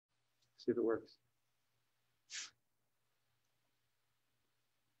See if it works.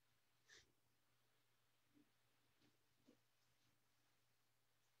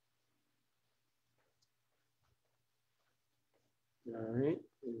 All right,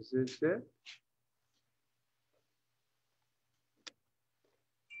 is this it?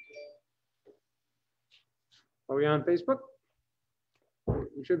 Are we on Facebook?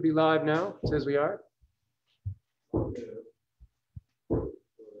 We should be live now. It says we are.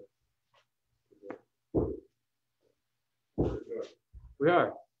 We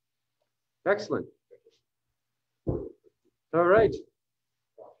are. Excellent. All right.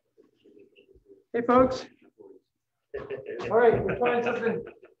 Hey, folks. All right, we're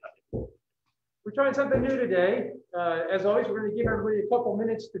trying something new today. As always, we're going to give everybody a couple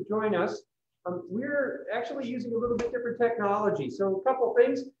minutes to join us. We're actually using a little bit different technology. So a couple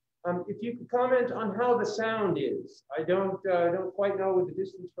things. If you could comment on how the sound is. I don't quite know with the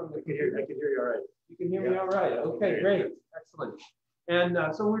distance from the computer. I can hear you all right. You can hear me all right. Okay, great. Excellent. And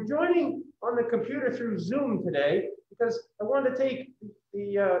so we're joining on the computer through Zoom today because I wanted to take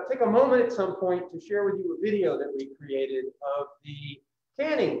a moment at some point to share with you a video that we created of the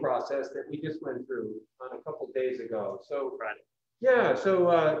canning process that we just went through on a couple days ago. So yeah, so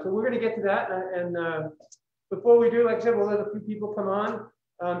we're going to get to that. And before we do, like I said, we'll let a few people come on.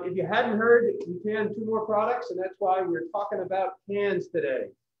 If you hadn't heard, we canned 2 more products, and that's why we're talking about cans today.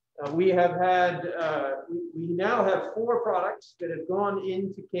 We have had, we now have 4 products that have gone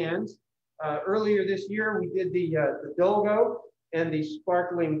into cans. Earlier this year, we did the Dolgo and the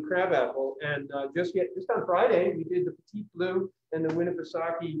sparkling crabapple, and just on Friday, we did the Petite Blue and the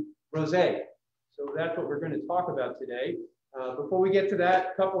Winnipesaukee Rosé. So that's what we're going to talk about today. Before we get to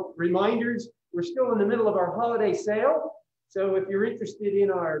that, a couple reminders. We're still in the middle of our holiday sale. So if you're interested in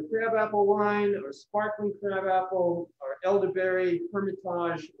our crabapple wine, our sparkling crabapple, our elderberry, hermitage,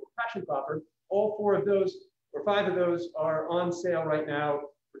 or passion popper, all 4 of those, or 5 of those are on sale right now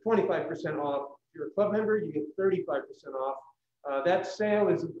for 25% off. If you're a club member, you get 35% off. That sale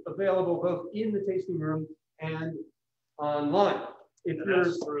is available both in the tasting room and online. If you're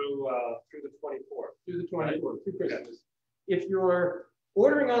through the 24th. Through the 24th, through Christmas. If you're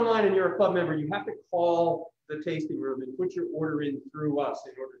ordering online and you're a club member, you have to call the tasting room and put your order in through us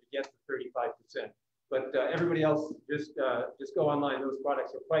in order to get the 35%. But everybody else, just go online. Those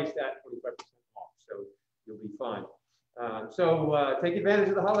products are priced at 25% off, so you'll be fine. So take advantage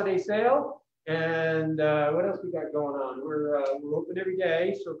of the holiday sale. And what else we got going on? We're open every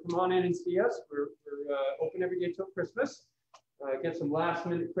day, so come on in and see us. We're open every day till Christmas. Get some last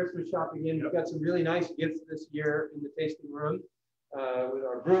minute Christmas shopping in. We've got some really nice gifts this year in the tasting room with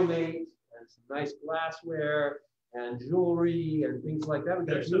our brewmate and some nice glassware and jewelry and things like that.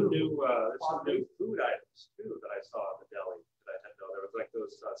 There's some new food items too that I saw at the deli that I didn't know. There was like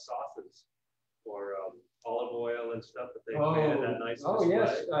those sauces for olive oil and stuff that they made in that nice display.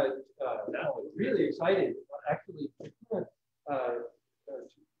 Yes, really excited. Actually,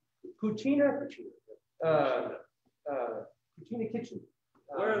 Cucina Kitchen.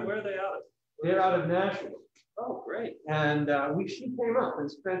 Where are they out of? They're out of Nashville. Oh, great. And she came up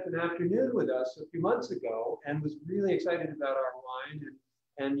and spent an afternoon with us a few months ago and was really excited about our wine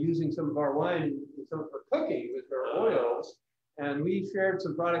and using some of our wine in some of her cooking with her oils. And we shared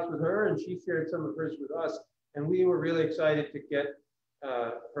some products with her and she shared some of hers with us. And we were really excited to get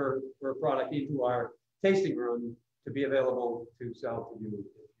her product into our tasting room to be available to sell to you if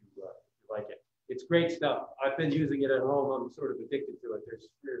you like it. It's great stuff. I've been using it at home. I'm sort of addicted to it. There's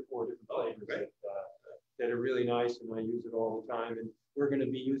 3 or 4 different flavors that are really nice, and I use it all the time. And we're going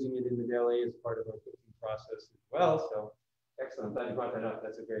to be using it in the deli as part of our cooking process as well. So excellent. Glad you brought that up.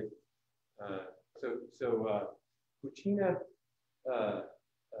 That's a great. Cucina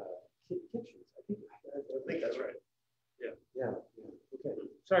Kitchens. I think that's right. Yeah. Okay.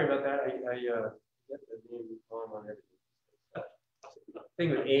 Sorry about that. I get the name wrong on everything. Thing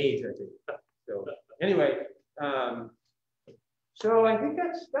with age, I think. So anyway, so I think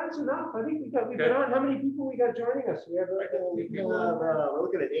that's enough. I think we've been on. How many people we got joining us? We have we're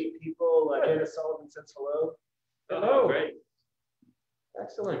looking at 8 people. Anna Sullivan says hello. Hello. Great.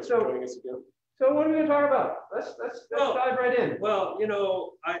 Excellent. So joining us again. So what are we going to talk about? Let's dive right in. Well, you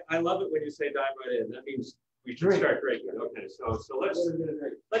know, I love it when you say dive right in. That means we should start drinking. Okay, so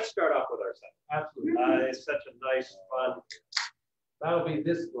let's start off with our second. Absolutely. It's such a nice, fun. That'll be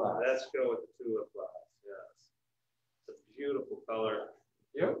this glass. Let's go with the tulip glass. Yes, it's a beautiful color.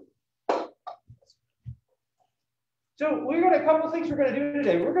 Yep. So we got a couple of things we're going to do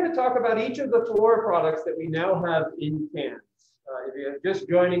today. We're going to talk about each of the 4 products that we now have in cans. If you're just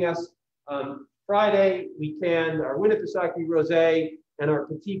joining us, on Friday we canned our Winnipesaukee Rosé and our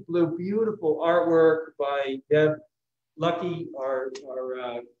Petite Blue, beautiful artwork by Deb Lucky, our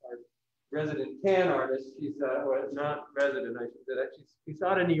resident can artist. She's well, not resident, I should say that. She's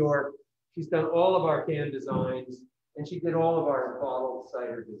out of New York. She's done all of our can designs, and she did all of our bottled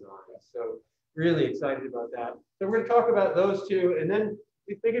cider designs. So really excited about that. So we're going to talk about those two, and then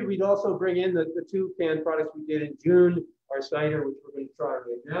we figured we'd also bring in the two canned products we did in June, our cider, which we're going to try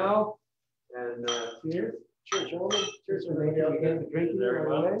right now. And cheers. Cheers, gentlemen. Cheers for making we get the drinking Very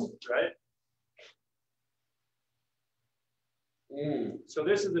well, away. right? So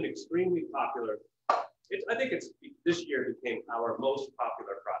this is an extremely popular. I think this year became our most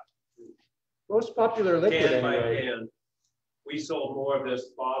popular product. Most popular liquid Can by anyway. can. We sold more of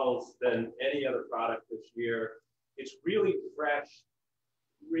this bottles than any other product this year. It's really fresh,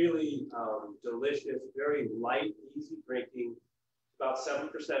 really delicious, very light, easy drinking. About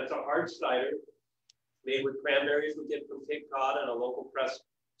 7%. It's a hard cider made with cranberries we get from Cape Cod and a local pressed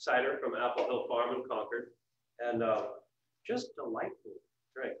cider from Apple Hill Farm in Concord. And just delightful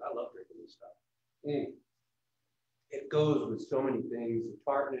drink. I love drinking this stuff. It goes with so many things, the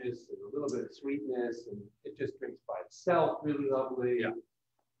tartness and a little bit of sweetness, and it just drinks by itself really lovely. Yeah.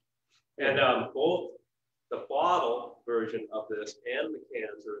 And both the bottle version of this and the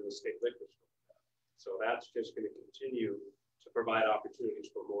cans are in the state liquor store. So that's just going to continue to provide opportunities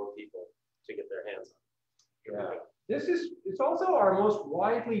for more people to get their hands on it. Yeah. It's also our most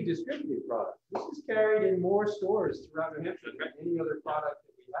widely distributed product. This is carried in more stores throughout New Hampshire than any other product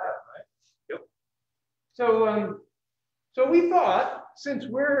that we have, right? Yep. So we thought, since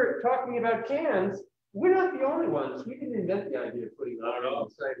we're talking about cans, we're not the only ones. We didn't invent the idea of putting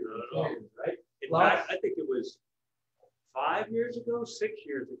cider in cans, right? In fact, I think it was 5 years ago, 6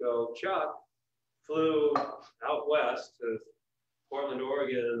 years ago, Chuck flew out west to Portland,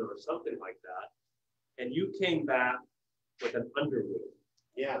 Oregon, or something like that, and you came back with an Underwood.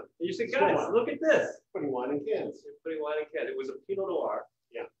 Yeah. And you said, guys, look at this. Putting wine in cans. You're putting wine in cans. It was a Pinot Noir.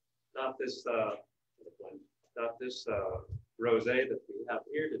 Yeah. Not this rosé that we have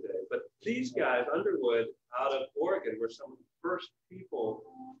here today. But these guys, Underwood, out of Oregon, were some of the first people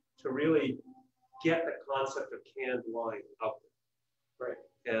to really get the concept of canned wine out there. Right.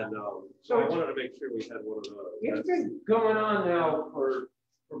 And so I wanted to make sure we had one of those. It's been going on now for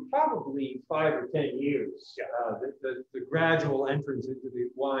probably 5 or 10 years. Yeah. The gradual entrance into the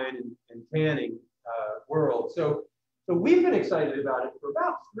wine and canning world. So we've been excited about it for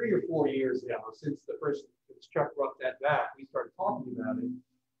about 3 or 4 years now, since Chuck brought that back. We started talking about it.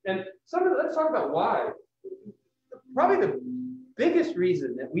 And let's talk about why. Probably the biggest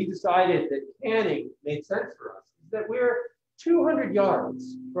reason that we decided that canning made sense for us is that we're 200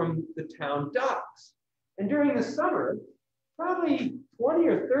 yards from the town docks. And during the summer, probably 20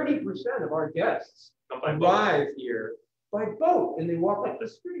 or 30% of our guests arrive here by boat, and they walk up the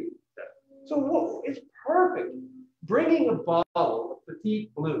street. So it's perfect. Bringing a bottle of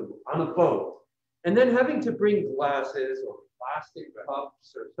Petite Blue on a boat, and then having to bring glasses or plastic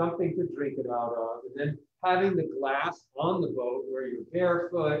cups or something to drink it out of, and then having the glass on the boat where you're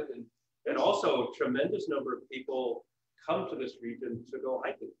barefoot. And also a tremendous number of people come to this region to go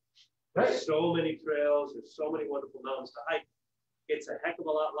hiking. There's so many trails, there's so many wonderful mountains to hike. It's a heck of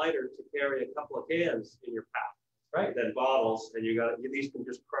a lot lighter to carry a couple of cans in your pack than bottles, and these can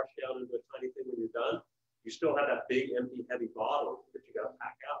just crush down into a tiny thing when you're done. You still have that big, empty, heavy bottle that you got to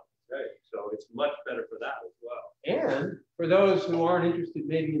pack out. Right. So it's much better for that as well. And for those who aren't interested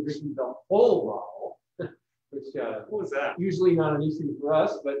maybe in drinking the whole bottle, which what was that? Usually not an issue for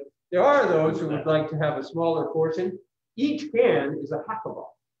us, but there are those who would like to have a smaller portion. Each can is a half a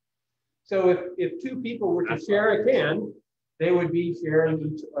bottle. So if two people were to share a can, they would be sharing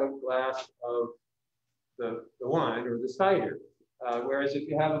each a glass of the wine or the cider. Whereas if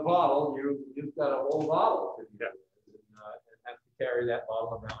you have a bottle, you've got a whole bottle to do and have to carry that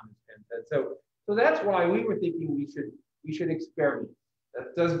bottle around. So that's why we were thinking we should experiment.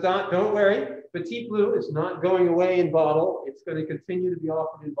 That don't worry, Petite Blue is not going away in bottle. It's going to continue to be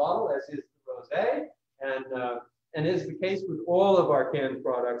offered in bottle, as is the rosé, and as the case with all of our canned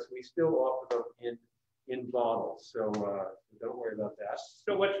products, we still offer them in bottles. So don't worry about that.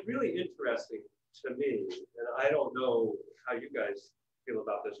 So what's really interesting to me, and I don't know how you guys feel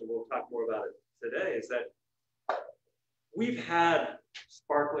about this, and we'll talk more about it today, is that we've had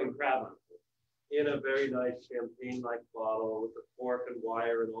sparkling crab in a very nice champagne-like bottle with the cork and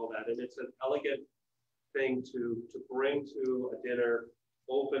wire and all that, and it's an elegant thing to bring to a dinner,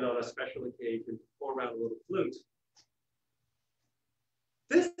 open on a special occasion, pour around a little flute.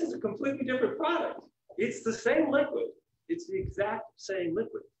 This is a completely different product. It's the same liquid. It's the exact same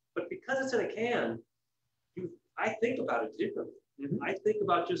liquid. But because it's in a can, I think about it differently. I think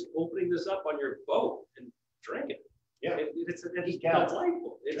about just opening this up on your boat and drinking. Yeah. It's Yeah.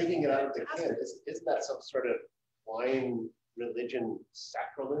 delightful. Drinking it out of the can, isn't that some sort of wine religion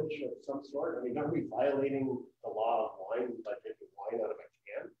sacrilege of some sort? I mean, aren't we violating the law of wine by drinking wine out of a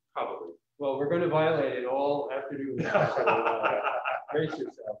can? Probably. Well, we're going to violate it all afternoon. So, brace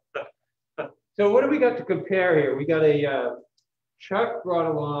yourself. So what do we got to compare here? We got a Chuck brought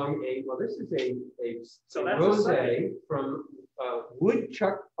along well, this is a rosé from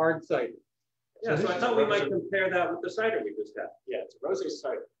Woodchuck Hard Cider. Yeah, so I thought we might compare that with the cider we just had. Yeah, it's a rosé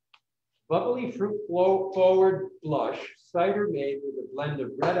cider. Bubbly fruit forward blush, cider made with a blend of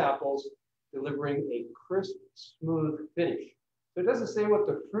red apples, delivering a crisp, smooth finish. So it doesn't say what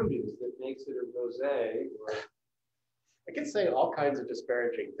the fruit is that makes it a rosé. I can say all kinds of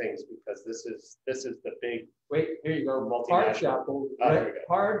disparaging things because this is the big. Wait, here you go. Multinational.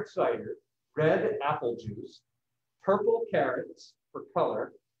 Hard cider, red apple juice, purple carrots for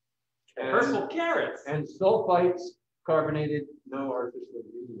color. Purple carrots. And sulfites, carbonated, no artificial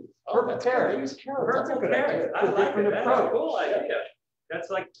ingredients. Purple carrots. Purple carrots. I like it. That's a cool idea. That's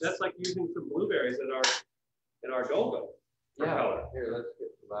like using some blueberries in our Dolgo. Yeah. Here, let's get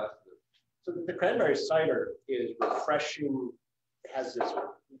the last of it. So the cranberry cider is refreshing. It has this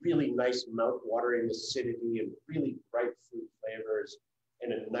really nice mouth-watering acidity and really bright fruit flavors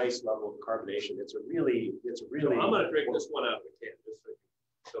and a nice level of carbonation. It's a really. So I'm going to drink this one out of the can.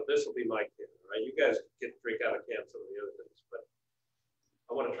 So this will be my can, right? You guys get to drink out of the can some of the other things, but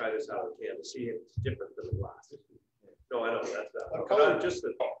I want to try this out of the can to see if it's different than the glass. No, I know that's not. What color? Just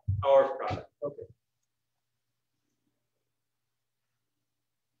our product. Okay.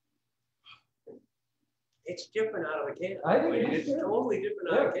 It's different out of the can. I think it's totally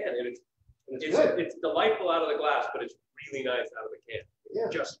different out of the can. And it's delightful out of the glass, but it's really nice out of the can. Yeah.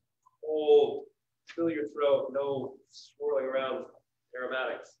 Just cold, fill your throat, no swirling around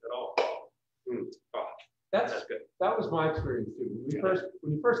aromatics at all. Oh, that's good. That was my experience too.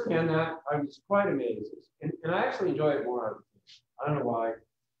 When you first canned that, I was quite amazed, and I actually enjoy it more out of the can. I don't know why.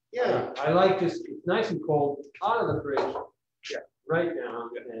 Yeah, I like just it's nice and cold out of the fridge. Yeah, right now,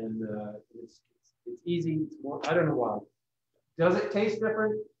 and it's easy. It's more. I don't know why. Does it taste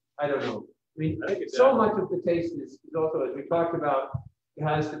different? I don't know. I mean, so much of the taste is also, as we talked about, it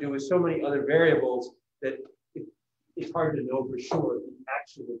has to do with so many other variables that it's hard to know for sure if the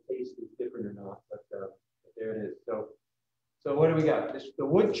actual taste is different or not. But there it is. So what do we got? The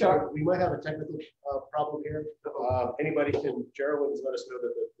woodchuck. We might have a technical problem here. Anybody can, Gerald's let us know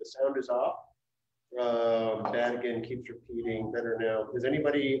that the sound is off. Bad again, keeps repeating, better now. Is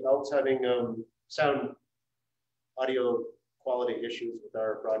anybody else having sound audio quality issues with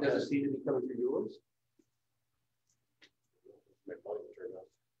our broadcast? Does it seem to be coming through yours? My volume turned off.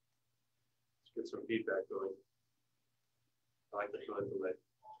 Let's get some feedback going. I like the time delay.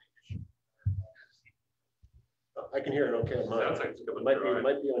 I can hear it okay. Sounds like it's coming It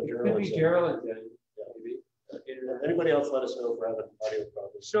might be on Gerald. Could be Gerald then. Maybe. Anybody else let us know if we're having audio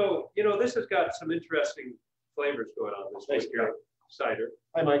problems. So, this has got some interesting flavors going on this week here. Cider.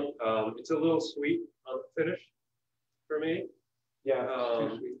 Hi, Mike. It's a little sweet on the finish for me. Yeah,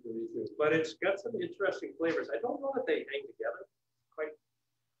 too sweet for me too. But it's got some interesting flavors. I don't know that they hang together quite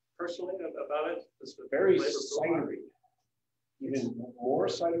personally about it. It's very cidery. Even more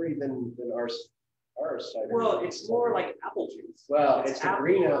cidery than our cider. Well, it's more like apple juice. Well, it's the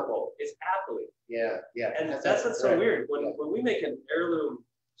green apple. It's appley. Yeah. And that's what's so weird. When we make an heirloom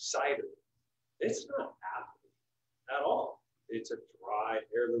cider, it's not appley at all. It's a dry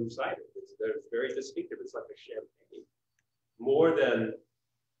heirloom cider. They're very distinctive. It's like a champagne, more than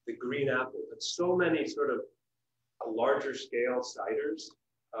the green apple. But so many sort of larger scale ciders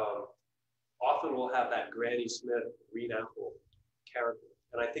often will have that Granny Smith green apple character.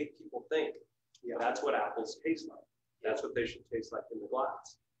 And I think people think that's what apples taste like. That's what they should taste like in the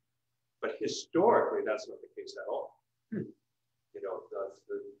glass. But historically, that's not the case at all.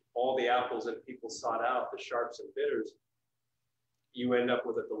 All the apples that people sought out, the sharps and bitters, you end up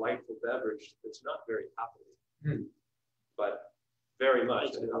with a delightful beverage that's not very appley, but very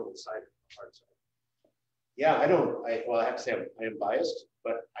much an apple cider, hard cider. Yeah, I have to say I am biased,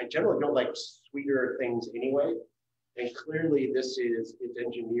 but I generally don't like sweeter things anyway. And clearly it's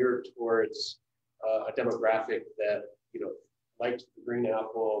engineered towards a demographic that, likes the green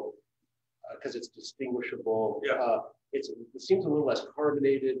apple because it's distinguishable. Yeah. It seems a little less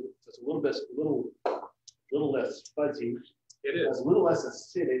carbonated. So it's a little less fuzzy. It is. It's a little less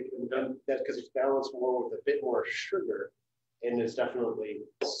acidic, and that's because it's balanced more with a bit more sugar, and it's definitely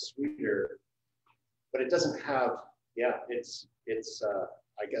sweeter. But it doesn't have, I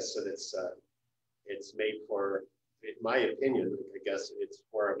guess that it's made for in my opinion, I guess it's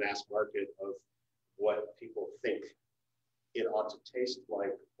for a mass market of what people think it ought to taste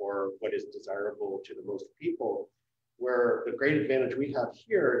like or what is desirable to the most people, where the great advantage we have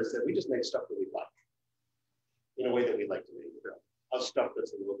here is that we just make stuff that we like in a way that we like to make of stuff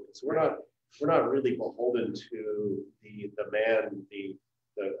that's local. So we're not really beholden to the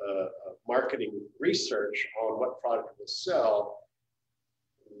marketing research on what product will sell.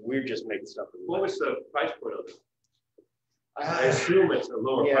 We're just making stuff that we What like. was the price point of it? I assume it's a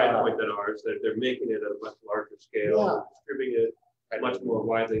lower price point than ours, that they're making it at a much larger scale, distributing it much more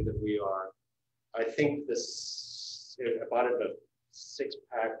widely than we are. I think I bought it in a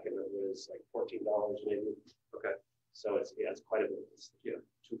 6-pack and it was like $14 maybe. Okay. So it's quite a bit. It's,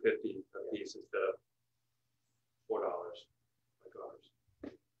 $2.50 a piece instead of $4 like ours.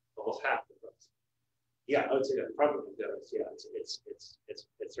 Almost half the price. Yeah, I would say that probably does. Yeah, it's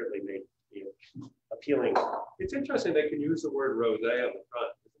certainly made appealing. It's interesting they can use the word rosé on the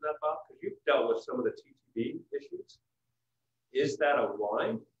front, isn't that, Bob? Because you've dealt with some of the TTB issues. Is that a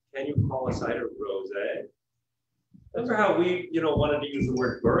wine? Can you call a cider rosé? Remember how we, wanted to use the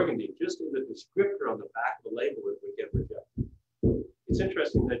word burgundy just in the descriptor on the back of the label it would get rejected. It's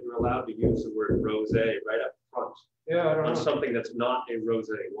interesting that you're allowed to use the word rosé right up front. Yeah, I don't know. On something that's not a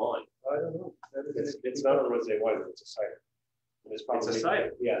rosé wine. I don't know. It's not a rosé wine, it's a cider. It's a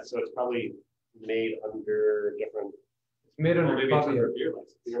cider. Yeah, so it's probably made under different. It's made under maybe probably it's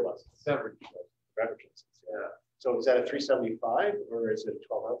beer license. beverage. Beverage license. Yeah. So is that a 375 or is it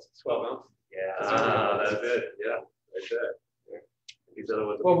 12 ounces? 12 ounces. Yeah. That's it. Yeah, right there.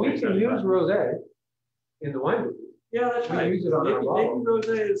 Yeah. Well, we can use rosé in the wine booth. Yeah, that's We right. use it on our bottle. Maybe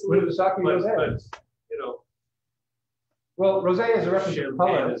rosé is Winnipesaukee Rosé. but, Well, rosé is a reference to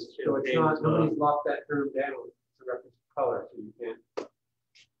color, so it's champagne not, is nobody's locked that term down. It's a reference to color, so you can't.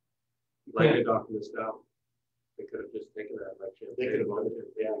 like a document style. They could have just taken that like champagne. They could have,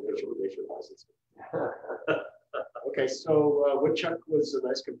 they should license it. Okay, so woodchuck was a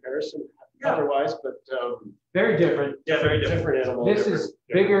nice comparison otherwise, but Very different. Yeah, very different. animal. This is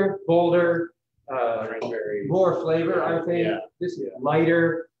bigger, bolder, Cranberry. more flavor, I think. Yeah. This is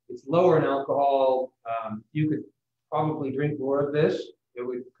lighter, it's lower in alcohol. You could probably drink more of this. It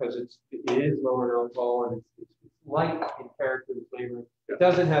would, because it is lower in alcohol and it's light in character and flavor. It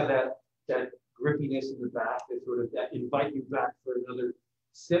doesn't have that grippiness in the back that sort of that invite you back for another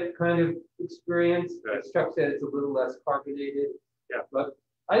sip kind of experience. Right. As Chuck said, it's a little less carbonated. Yeah. But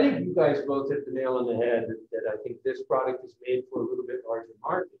I think you guys both hit the nail on the head that I think this product is made for a little bit larger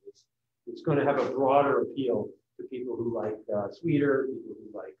market. It's going to have a broader appeal to people who like sweeter, people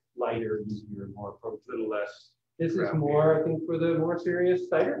who like lighter, easier, more approachable. A little less. This is more, I think, for the more serious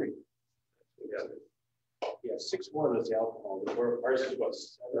cider drinkers. Yeah, 6.1 is the alcohol. Ours is what?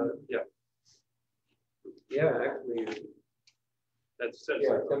 Yeah. Yeah, actually, That's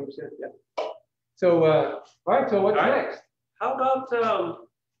 7%. Yeah. So, all right. So what's next? How about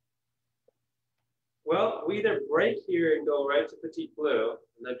well, we either break here and go right to Petite Blue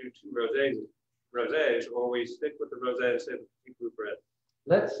and then do 2 rosés, or we stick with the rosé and say Petite Blue bread.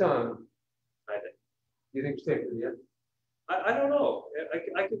 Let's I think. you think stick to the end? I don't know.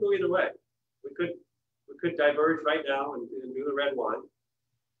 I could go either way. We could diverge right now and do the red wine.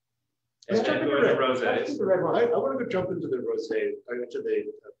 And Let's then do go to the rosés. the red wine. I want to go jump into the rosé, to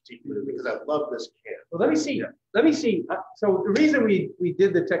the Petite Blue, because I love this can. Well, let me see. Yeah. Let me see. So the reason we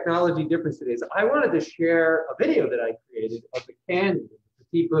did the technology difference today is I wanted to share a video that I created of the can, the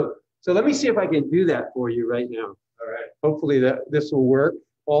Petite Blue. So let me see if I can do that for you right now. All right. Hopefully this will work.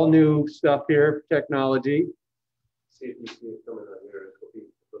 All new stuff here, technology. See if you see it coming on here. It could be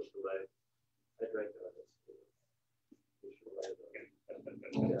close to light. I drank that.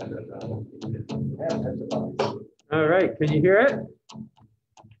 All right, can you hear it?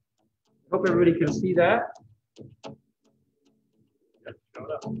 Hope everybody can see that. Yeah, show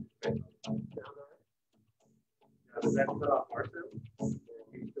it up. Okay. Does that cut off our sound?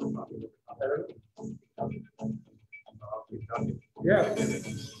 Yeah.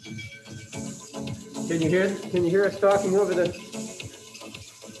 Can you hear us talking over the?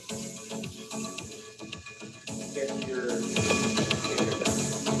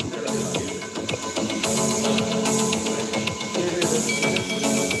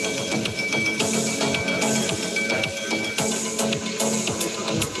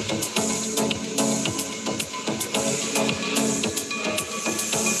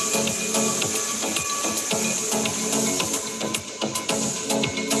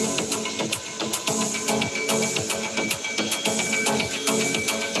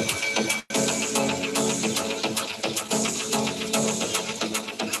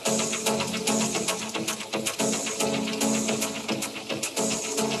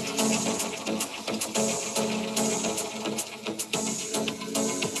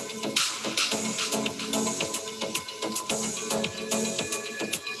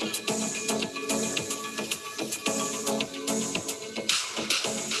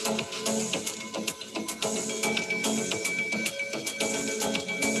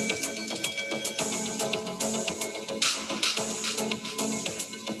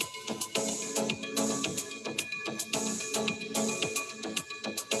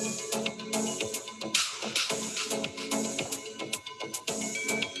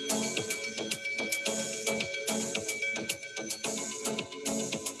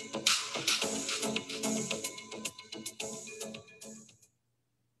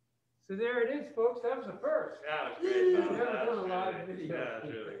 So there it is, folks. That was the first. Yeah, it was great. We've never done a live video. Yeah, it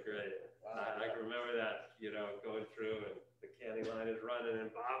was really great. I can remember that, going through and the canning line is running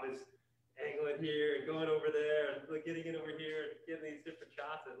and Bob is angling here and going over there and getting it over here and getting these different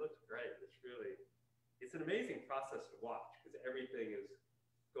shots. It looks great. It's an amazing process to watch because everything is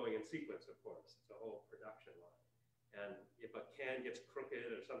going in sequence, of course. It's a whole production line. And if a can gets crooked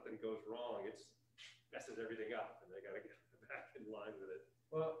or something goes wrong, it messes everything up and they got to get back in line with it.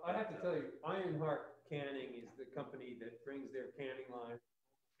 Well, I have to tell you, Ironheart Canning is the company that brings their canning line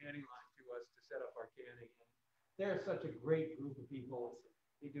to us to set up our canning. They're such a great group of people.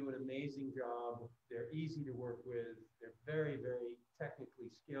 They do an amazing job. They're easy to work with. They're very, very technically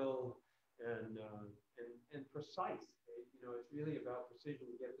skilled and precise. It's really about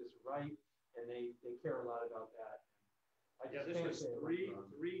precision to get this right, and they care a lot about that. This was three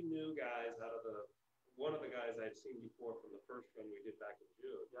new guys out of one of the guys I'd seen before from the first one we did back in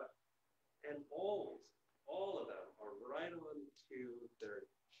June. Yep. And always, all of them are right on cue. They're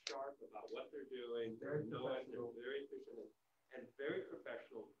sharp about what they're doing. They're very efficient and very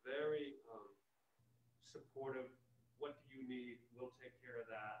professional, very supportive. What do you need? We'll take care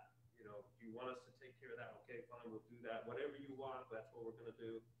of that. Do you want us to take care of that? Okay, fine, we'll do that. Whatever you want, that's what we're going to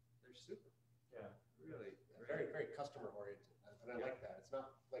do. They're super. Yeah, really. Very, very customer oriented. And I like that. It's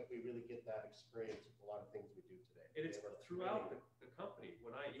not like we really get that experience with a lot of things we do today. And it's throughout the company.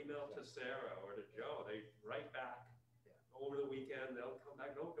 When I email to Sarah or to Joe, they write back over the weekend. They'll come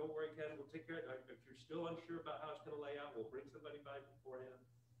back. No, don't worry, Ken. We'll take care of it. If you're still unsure about how it's going to lay out, we'll bring somebody by beforehand.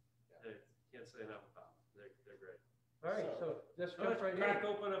 Can't say enough about them. They're great. All right, so let's jump right in. Crack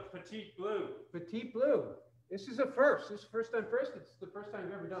open a Petite Blue. Petite Blue. This is a first. This is first time first. It's the first time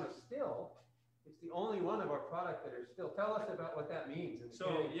we've ever done a still. It's the only one of our product that are still. Tell us about what that means.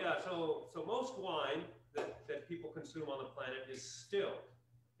 So most wine that people consume on the planet is still.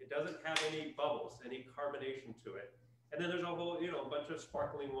 It doesn't have any bubbles, any carbonation to it. And then there's a whole, a bunch of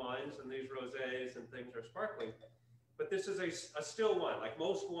sparkling wines, and these rosés and things are sparkling. But this is a still wine. Like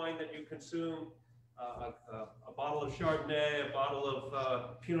most wine that you consume, a bottle of Chardonnay, a bottle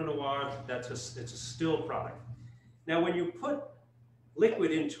of Pinot Noir, it's a still product. Now, when you put liquid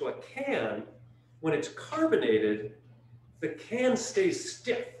into a can, when it's carbonated, the can stays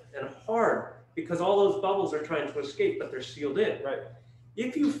stiff and hard because all those bubbles are trying to escape, but they're sealed in. Right.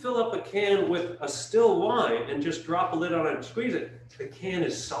 If you fill up a can with a still wine and just drop a lid on it and squeeze it, the can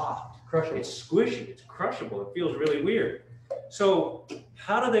is soft. Crushable. It's squishy. It's crushable. It feels really weird. So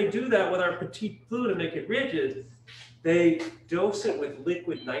how do they do that with our Petite Blue to make it rigid? They dose it with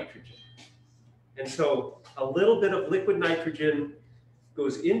liquid nitrogen. And so a little bit of liquid nitrogen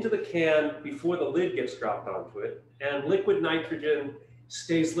goes into the can before the lid gets dropped onto it. And liquid nitrogen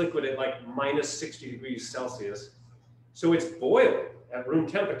stays liquid at like minus 60 degrees Celsius. So it's boiling at room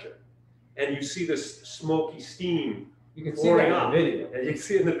temperature. And you see this smoky steam. You can see that in the video. And you can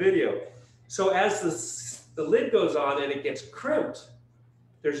see it in the video. So as the lid goes on and it gets crimped,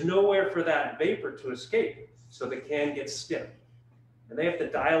 there's nowhere for that vapor to escape. So the can gets stiff. And they have to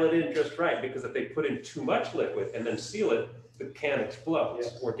dial it in just right, because if they put in too much liquid and then seal it, the can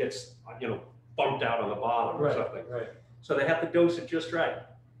explodes or gets, bumped out on the bottom or something. Right. So they have to dose it just right.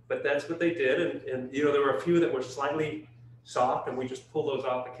 But that's what they did. And there were a few that were slightly soft, and we just pull those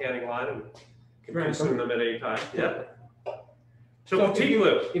off the canning line and can consume them at any time. Yeah. So Petite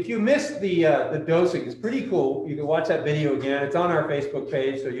Blue. If you missed the dosing, it's pretty cool. You can watch that video again. It's on our Facebook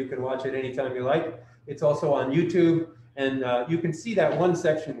page, so you can watch it anytime you like. It's also on YouTube. And you can see that one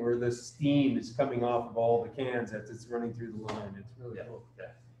section where the steam is coming off of all the cans as it's running through the line. It's really cool. Yeah.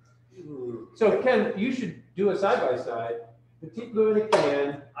 So Ken, you should do a side-by-side. Petite Blue in a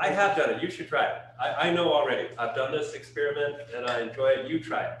can. I have done it. You should try it. I know already. I've done this experiment and I enjoy it. You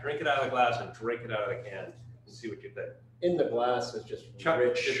try it. Drink it out of the glass and drink it out of the can and see what you think. In the glass is just Chuck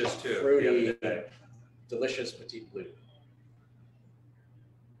rich, did this too, fruity, delicious Petite Blue.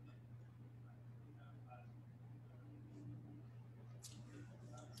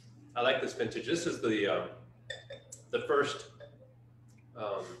 I like this vintage. This is the first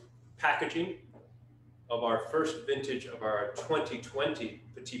packaging of our first vintage of our 2020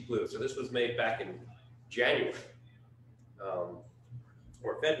 Petite Blue. So this was made back in January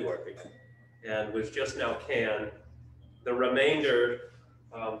or February, and was just now canned. The remainder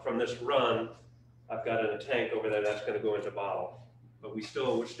from this run, I've got in a tank over there that's going to go into bottle. But we're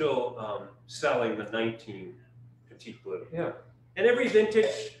still selling the 19 Petite Blue. Yeah. And every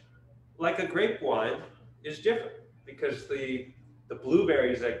vintage, like a grape wine, is different because the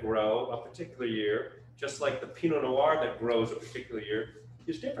blueberries that grow a particular year, just like the Pinot Noir that grows a particular year,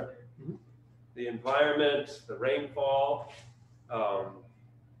 is different. Mm-hmm. The environment, the rainfall,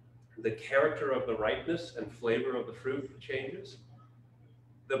 the character of the ripeness and flavor of the fruit changes.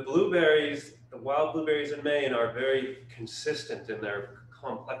 The blueberries, the wild blueberries in Maine are very consistent in their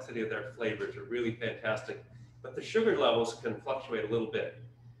complexity of their flavors, are really fantastic. But the sugar levels can fluctuate a little bit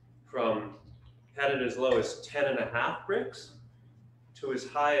from had it as low as 10.5 bricks to as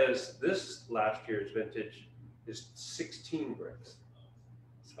high as this last year's vintage is 16 bricks.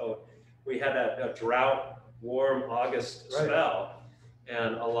 So we had a drought, warm August spell,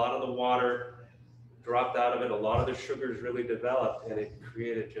 and a lot of the water dropped out of it. A lot of the sugars really developed, and it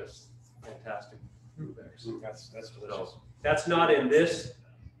created just fantastic blueberries. That's delicious. So that's not in this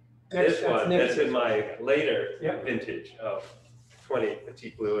one. That's in my later vintage of 20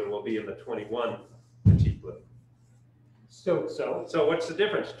 Petite Blue, and will be in the 21 Petite Blue. So what's the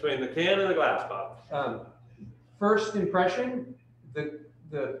difference between the can and the glass bottle? First impression,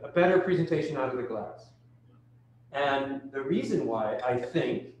 a better presentation out of the glass. And the reason why, I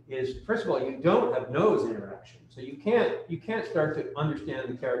think, is first of all, you don't have nose interaction. So you can't start to understand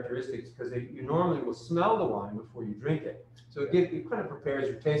the characteristics because you normally will smell the wine before you drink it. So it kind of prepares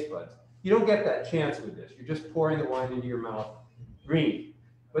your taste buds. You don't get that chance with this. You're just pouring the wine into your mouth green.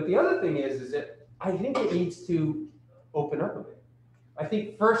 But the other thing is that I think it needs to open up a bit. I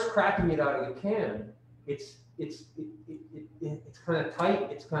think first cracking it out of the can, it's kind of tight.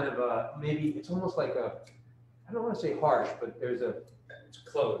 It's kind of maybe it's almost like I don't want to say harsh, but it's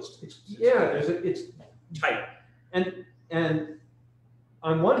closed. It's tight. And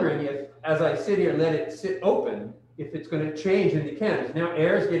I'm wondering if, as I sit here and let it sit open, if it's going to change in the can. Now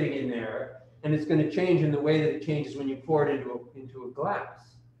air is getting in there, and it's going to change in the way that it changes when you pour it into a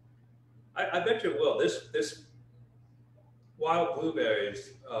glass. I bet you it will. This wild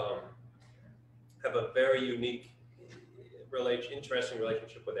blueberries have a very unique, interesting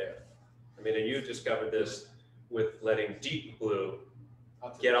relationship with air. I mean, and you discovered this with letting deep blue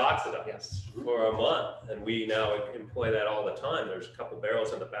get oxidized for a month, and we now employ that all the time. There's a couple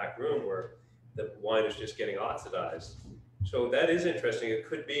barrels in the back room where the wine is just getting oxidized. So that is interesting. It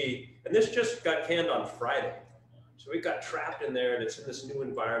could be, and this just got canned on Friday. So it got trapped in there, and it's in this new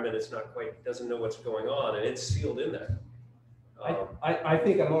environment. It's not quite, doesn't know what's going on, and it's sealed in there. I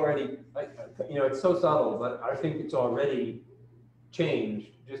think I'm already, it's so subtle, but I think it's already changed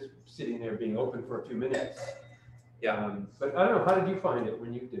just sitting there being open for a few minutes. Yeah. But I don't know, how did you find it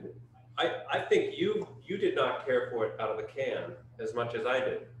when you did it? I think you did not care for it out of the can as much as I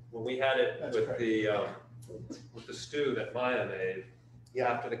did. When we had it with the stew that Maya made,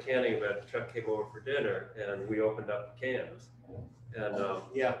 after the canning event, Chuck came over for dinner and we opened up the cans. And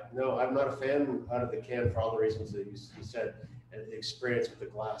no, I'm not a fan out of the can for all the reasons that you said. And the experience with the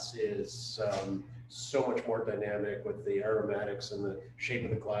glass is so much more dynamic with the aromatics and the shape of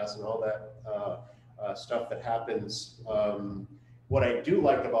the glass and all that stuff that happens. What I do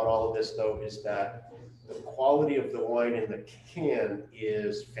like about all of this, though, is that the quality of the wine in the can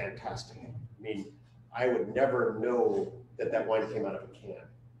is fantastic. I mean, I would never know that wine came out of a can.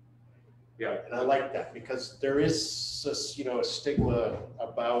 Yeah, and I like that because there is a stigma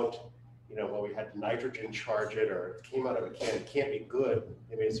about well, we had nitrogen charge it, or it came out of a can, it can't be good.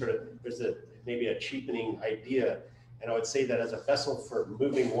 I mean, there's maybe a cheapening idea. And I would say that as a vessel for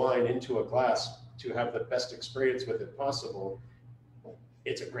moving wine into a glass to have the best experience with it possible,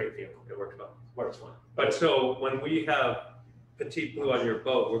 it's a great vehicle. it works well. Works fine. But so when we have Petite Blue on your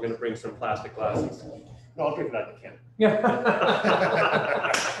boat, we're going to bring some plastic glasses. No, I'll drink it out of the can. Yeah.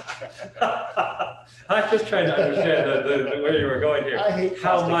 I'm just trying to understand where you were going here. I hate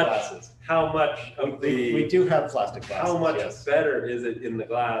plastic glasses. How much of we do have plastic glasses. How much better is it in the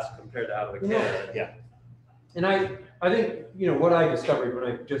glass compared to out of the can? Yeah. And I think, what I discovered when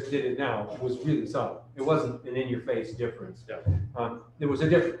I just did it now was really subtle. It wasn't an in-your-face difference. Yeah. There was a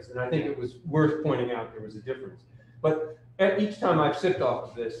difference, and I think it was worth pointing out there was a difference. But each time I've sipped off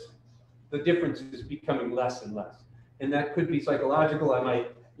of this, the difference is becoming less and less. And that could be psychological. I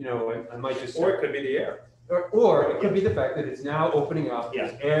might just... Or it could be the air. Or it could be the fact that it's now opening up. Yeah.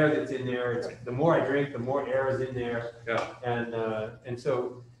 There's air that's in there. The more I drink, the more air is in there. Yeah. And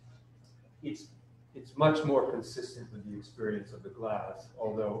so it's much more consistent with the experience of the glass.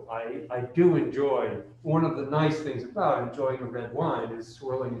 Although I do enjoy, one of the nice things about enjoying a red wine is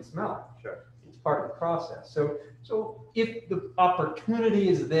swirling and smelling. Sure. It's part of the process. So if the opportunity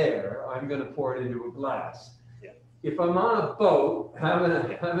is there, I'm going to pour it into a glass. Yeah. If I'm on a boat having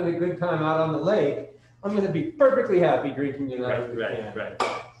a good time out on the lake, I'm going to be perfectly happy drinking it out of the can. Right.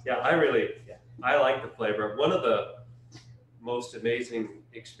 Yeah, I like the flavor. One of the most amazing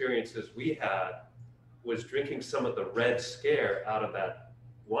experiences we had was drinking some of the red scare out of that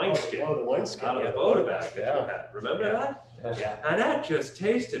wine skin. Oh, the wine skin. Out of the Boda bag that you had. Remember that? Yeah. And that just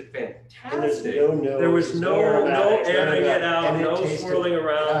tasted And fantastic. there's no nose, There was there's no aromatics, none of airing that. it out, And no tasted- swirling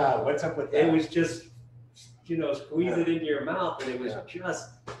around. Ah, what's up with that? It was just, you know, squeeze it into your mouth, and it was just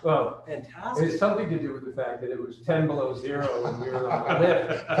Well, fantastic. it's something to do with the fact that it was 10 below zero and we were on the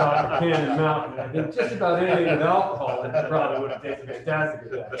lift top of Cannon Mountain. I think just about anything with alcohol, it probably would have tasted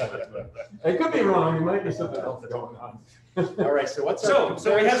fantastic at that point. I could be wrong, there might be something else going on. All right, so what's So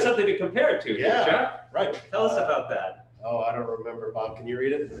we have something to compare it to, here, Yeah. Chuck. Right. Tell us about that. Oh, I don't remember, Bob. Can you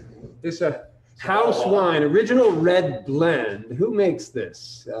read it? It's a house wine, original red blend. Who makes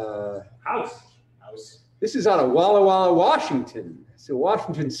this? House. This is out of Walla Walla, Washington. So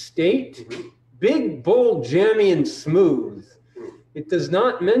Washington State. Big, bold, jammy, and smooth. It does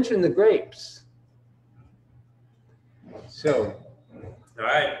not mention the grapes. So All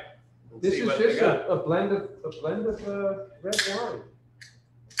right. Let's this see is what they just got. a blend of red wine.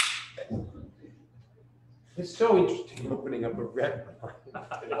 It's so interesting opening up a red wine.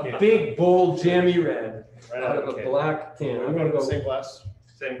 A big, bold, jammy red Right out out of of a the black can. I'm I'm gonna going to go. same glass.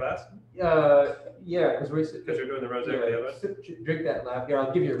 Same glass? Yeah, because we're Because you're doing the rosé with the other one? drink that lap. Here,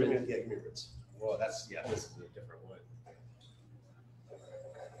 I'll give you a Give me, rinse. yeah, give me a rinse. Well, that's, yeah, this is a different one.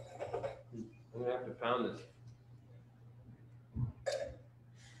 I'm gonna have to pound this.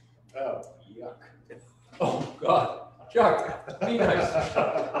 Oh, yuck. Oh God, Chuck, be nice.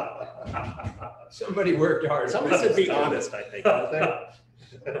 Somebody worked hard. Somebody said be honest, I think. Don't they?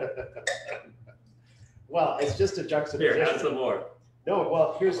 Well, it's just a juxtaposition. Here, have some more. No,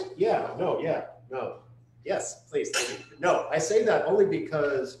 well, here's, no. Yes, please, thank you. No, I say that only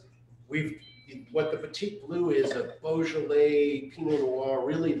because what the Petite Blue is a Beaujolais Pinot Noir,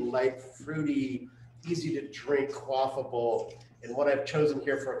 really light, fruity, easy to drink, quaffable. And what I've chosen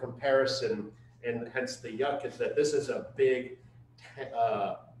here for a comparison, and hence the yuck, is that this is a big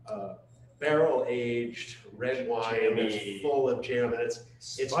barrel-aged red wine. It's full of jam, and it's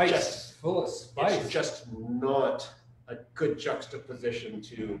Spice, just full of spice. it's just not a good juxtaposition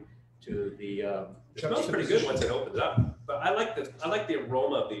to the. It smells pretty good once it opens up, but I like the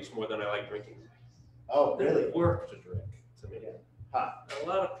aroma of these more than I like drinking. Oh, They really? work to drink to me. Huh. A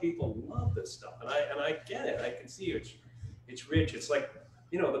lot of people love this stuff, and I get it. I can see it's rich. It's like,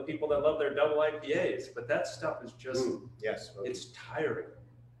 you know, the people that love their double IPAs, but that stuff is just Yes. it's tiring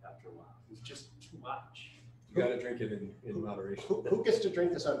after a while. It's just too much. You gotta drink it in moderation. Who gets to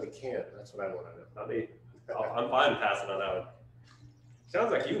drink this out of the can? That's what I want to know. Not me. I'm fine passing on that one. Sounds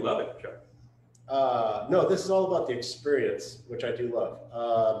like you love it, Chuck. No, this is all about the experience, which I do love.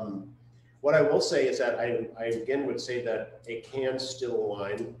 What I will say is that I again would say that a canned still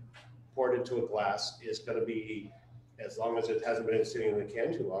wine poured into a glass is going to be, as long as it hasn't been sitting in the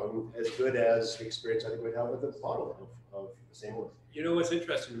can too long, as good as the experience I think we'd have with a bottle of the same one. You know what's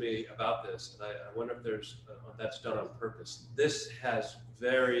interesting to me about this, and I wonder if there's that's done on purpose. This has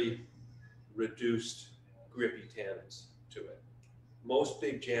very reduced grippy tannins to it. Most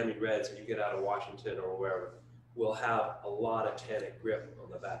big jammy reds that you get out of Washington or wherever will have a lot of tannic grip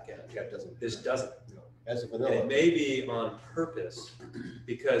on the back end. Yeah, it doesn't. This doesn't. As a And vanilla. it may be on purpose,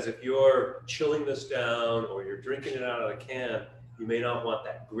 because if you're chilling this down or you're drinking it out of the can, you may not want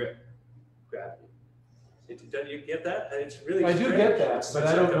that grip grabbing you. Don't you get that? And it's really I do strange. get that, It's but I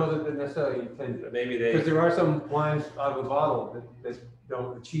like don't a- know that they're necessarily intended. Maybe they. Because there are some wines out of a bottle that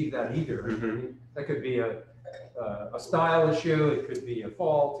don't achieve that either. Mhm. That could be a style issue, it could be a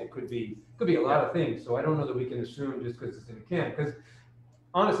fault, it could be a lot of things. So I don't know that we can assume just because it's in a can. Because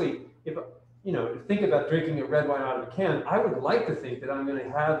honestly, if think about drinking a red wine out of a can, I would like to think that I'm going to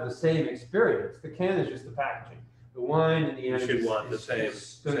have the same experience. The can is just the packaging. The wine and the You end should is want the same-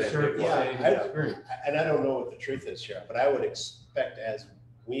 going to same serve the Yeah, same I- experience. And I don't know what the truth is here, but I would expect as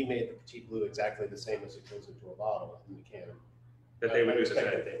we made the Petite Blue exactly the same as it goes into a bottle in the can. That they would I do the expect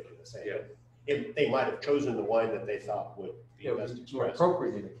same. that they would do the same. Yeah. They might have chosen the wine that they thought would be It best would be more expressed.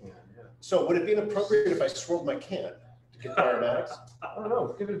 appropriate in a can. Yeah. So would it be inappropriate if I swirled my can to get the aromatics? I don't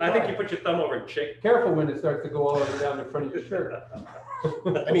know. Give it a I think try. you put your thumb over and shake. Careful when it starts to go all the way down the front of your shirt.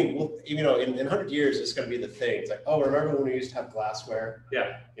 I mean, well, in 100 years, it's going to be the thing. It's like, oh, remember when we used to have glassware?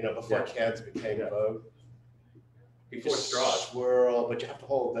 Yeah. Before Yeah. cans became Yeah. vogue. Before Just straws. swirl, but you have to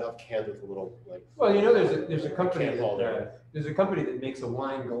hold up cans with a little like. Well, there's a company Can't hold there's a company that makes a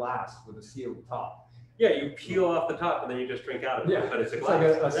wine glass with a sealed top. Yeah, you peel off the top and then you just drink out of it. Yeah, But it's a it's glass.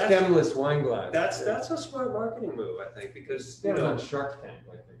 like a That's- stemless wine glass. That's a smart marketing move, I think, because They have it on Shark Tank,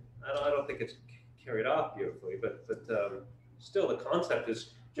 I think. I don't think it's carried off beautifully, but still the concept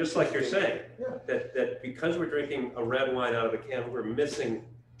is just like you're saying, Yeah. that because we're drinking a red wine out of a can, we're missing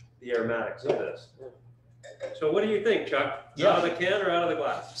the aromatics of Yeah. this. Yeah. So what do you think, Chuck? Yeah. Out of the can or out of the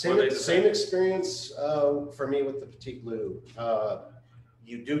glass? Same experience for me with the Petite Blue.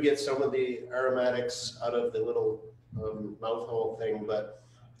 You do get some of the aromatics out of the little mouthhole thing, but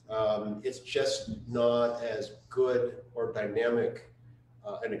it's just not as good or dynamic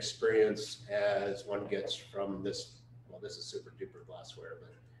an experience as one gets from this. Well, this is super duper glassware,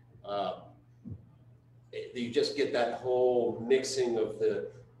 but you just get that whole mixing of the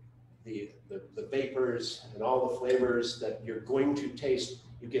vapors and all the flavors that you're going to taste.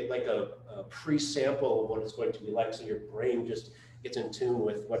 You get like a pre-sample of what it's going to be like, so your brain just gets in tune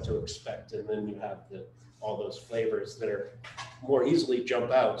with what to expect, and then you have all those flavors that are more easily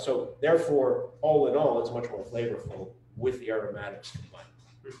jump out. So therefore, all in all, it's much more flavorful with the aromatics combined.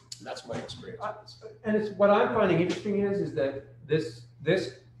 That's my experience. And it's what I'm finding interesting is that this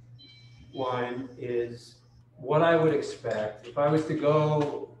wine is what I would expect if I was to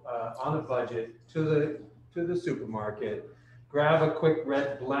go on a budget to the supermarket, grab a quick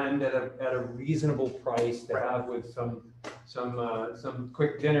red blend at a reasonable price to have with some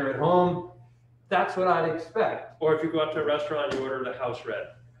quick dinner at home. That's what I'd expect. Or if you go out to a restaurant, you order the house red.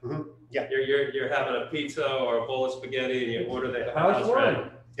 Mm-hmm. Yeah. You're having a pizza or a bowl of spaghetti, and you order the house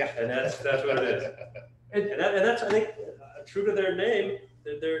red. Yeah. And that's what it is. And that's, I think, true to their name,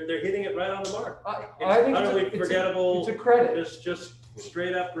 they're hitting it right on the mark. I think utterly forgettable. It's a credit. Just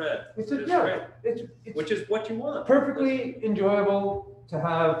straight up red. It's which is what you want. Perfectly enjoyable to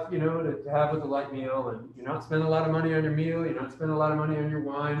have, to have with a light meal, and you're not spending a lot of money on your meal. You're not spending a lot of money on your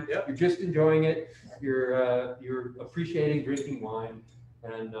wine. Yep. You're just enjoying it. You're appreciating drinking wine,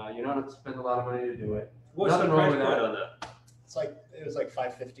 and you don't have to spend a lot of money to do it. What's the price point on that? It was like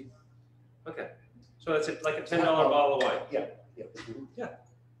 $5.50. Okay, so that's like a $10 bottle of wine. Yeah. Yeah,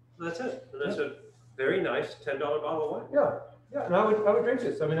 that's it. And that's a very nice $10 bottle of wine. Yeah, and I would drink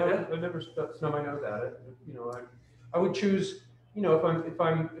this. I mean, I would never snub my nose at it. I would choose. If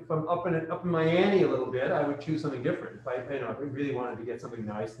I'm up in my ante a little bit, I would choose something different. If I really wanted to get something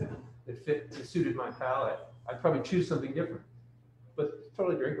nice that suited my palate, I'd probably choose something different. But it's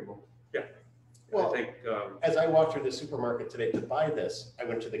totally drinkable. Yeah. Well, I think as I walked through the supermarket today to buy this, I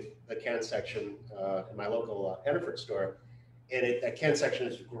went to the can section in my local Hannaford store, and that can section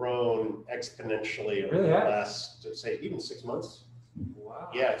has grown exponentially over the last, say, even 6 months. Wow.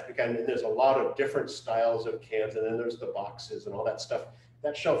 Yeah, it's become, and there's a lot of different styles of cans, and then there's the boxes and all that stuff.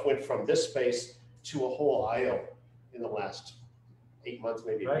 That shelf went from this space to a whole aisle in the last 8 months,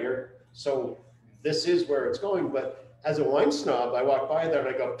 maybe a year. So this is where it's going. But as a wine snob, I walk by there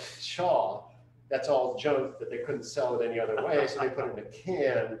and I go, pshaw, that's all junk that they couldn't sell it any other way, so they put it in a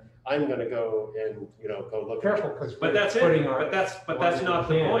can. I'm going to go and go look. Careful, because that's not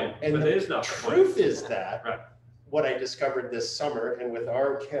the point. And but the it is not the truth point. is that what I discovered this summer, and with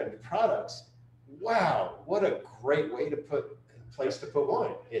our canned products, wow, what a great way to place to put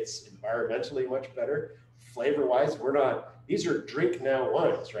wine. It's environmentally much better. Flavor-wise, these are drink now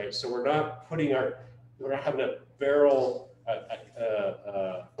wines, right? So we're not having a barrel,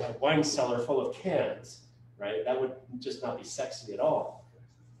 a wine cellar full of cans, right? That would just not be sexy at all.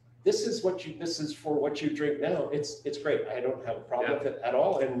 This is for what you drink now. It's great. I don't have a problem with it at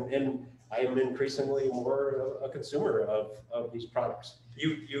all. And I am increasingly more a consumer of these products.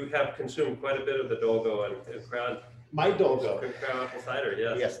 You have consumed quite a bit of the Dolgo and Crown. My Dolgo. Crown Apple Cider,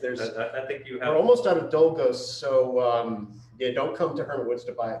 yes. Yes, I think you have. We're almost out of Dolgos, so don't come to Hermit Woods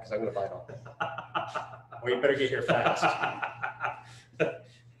to buy it, because I'm going to buy it all. Or you better get here fast.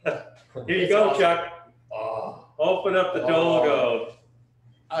 Here you go, Chuck. Oh, open up the Dolgo.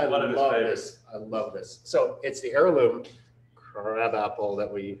 I love this. I love this. So it's the heirloom crab apple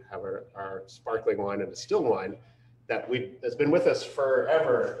that we have our sparkling wine and distilled wine that's been with us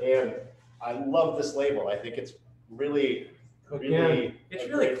forever. And I love this label. I think it's really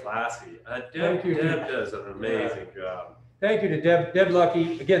classy. Deb does an amazing job. Thank you to Deb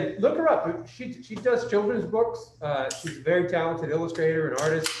Lucky. Again, look her up. She does children's books. She's a very talented illustrator and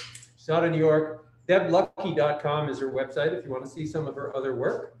artist. She's out of New York. DebLucky.com is her website if you want to see some of her other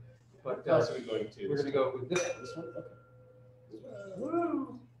work. But what else are we going to? We're going to go with this one. Okay.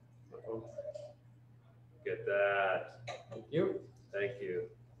 Woo. Get that. Thank you. Thank you.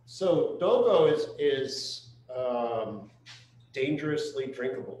 So Dolgo is dangerously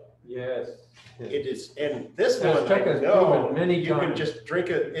drinkable. Yes. It is, and this one I know you can just drink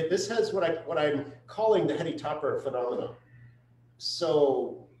it. This has what I'm calling the heady topper phenomenon.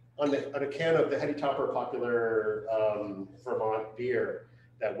 So on a can of the heady topper, popular Vermont beer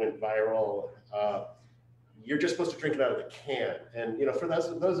that went viral, you're just supposed to drink it out of the can. And for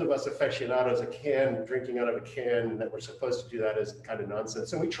those of us aficionados, drinking out of a can that we're supposed to do that is kind of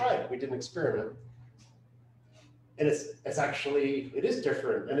nonsense. And we tried it. We did an experiment. And it's actually, it is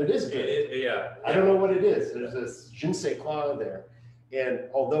different and it is good. Yeah. I don't know what it is. There's this je ne sais quoi there. And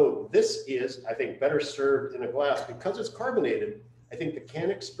although this is, I think, better served in a glass because it's carbonated, I think the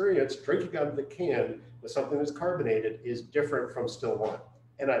can experience, drinking out of the can with something that's carbonated, is different from still wine.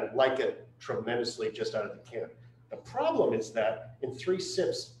 And I like it tremendously just out of the can. The problem is that in 3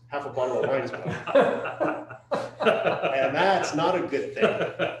 sips, half a bottle of wine's gone. And that's not a good thing,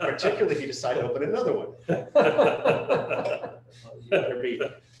 particularly if you decide to open another one. You better be,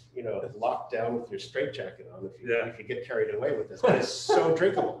 you know, locked down with your straitjacket on if you get carried away with this. But it's so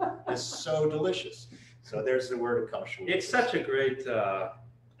drinkable. It's so delicious. So there's the word of caution. It's such a great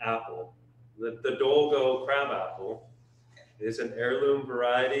apple. The Dolgo crab apple is an heirloom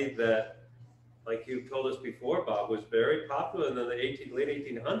variety that, like you told us before, Bob, was very popular in the late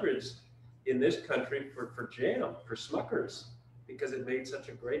 1800s in this country for jam, for Smuckers, because it made such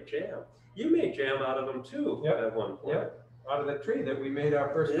a great jam. You made jam out of them too at one point. Yeah, out of the tree that we made our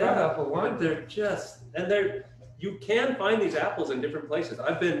first crab apple wine. But they're just, and you can find these apples in different places.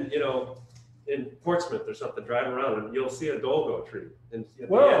 I've been, you know, in Portsmouth or something, driving around, and you'll see a Dolgo tree at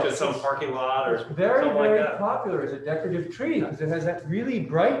the edge of some parking lot or something like that. It's very popular as a decorative tree because it has that really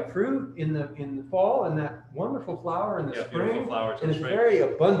bright fruit in the fall and that wonderful flower in the spring. Beautiful flowers and it's very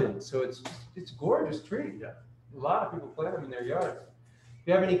abundant, so it's a gorgeous tree. Yeah, a lot of people plant them in their yards.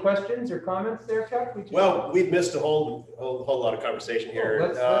 Do you have any questions or comments there, Chuck? Well, we've missed a whole lot of conversation here.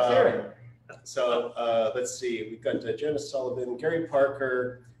 Let's hear it. So let's see. We've got Janice Sullivan, Gary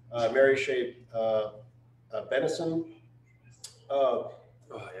Parker, Mary Shape Benison.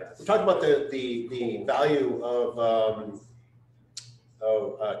 We're talking about the value of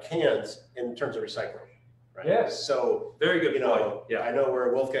cans in terms of recycling. Right? Yes. So very good point. Yeah. I know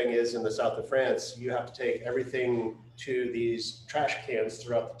where Wolfgang is in the south of France. You have to take everything to these trash cans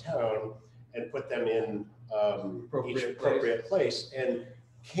throughout the town and put them in each appropriate place. And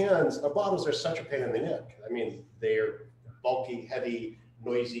cans, bottles are such a pain in the neck. I mean, they're bulky, heavy,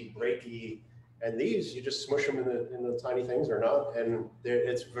 noisy, breaky, and these you just smush them in the tiny things or not, and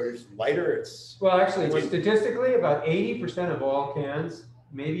it's very lighter. Actually, statistically, about 80% of all cans,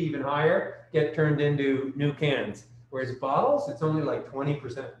 maybe even higher, get turned into new cans. Whereas bottles, it's only like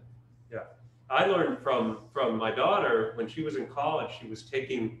 20%. Yeah, I learned from my daughter when she was in college. She was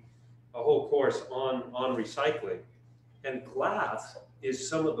taking a whole course on recycling, and glass is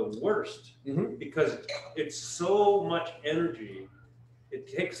some of the worst because it's so much energy. It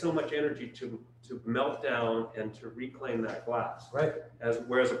takes so much energy to melt down and to reclaim that glass. Right.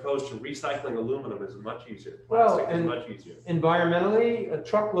 Whereas opposed to recycling aluminum is much easier. Plastic is much easier. Environmentally, a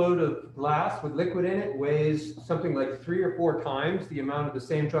truckload of glass with liquid in it weighs something like 3 or 4 times the amount of the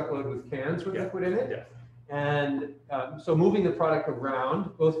same truckload with cans with liquid in it. Yeah. And so moving the product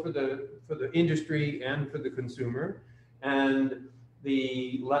around, both for the industry and for the consumer, and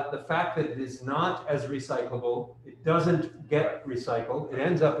the fact that it is not as recyclable, it doesn't get recycled, it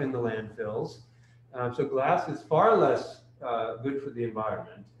ends up in the landfills. So glass is far less good for the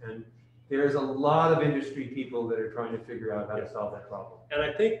environment. And there's a lot of industry people that are trying to figure out how to solve that problem. And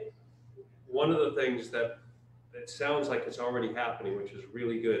I think one of the things that it sounds like it's already happening, which is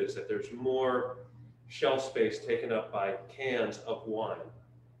really good, is that there's more shelf space taken up by cans of wine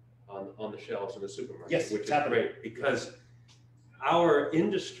on the shelves in the supermarket, yes, which is great because our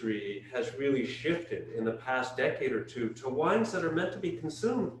industry has really shifted in the past decade or two to wines that are meant to be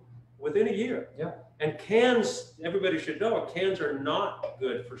consumed within a year. Yeah. And cans, everybody should know, cans are not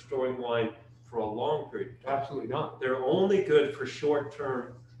good for storing wine for a long period of time. Absolutely not. They're only good for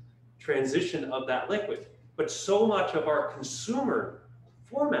short-term transition of that liquid. But so much of our consumer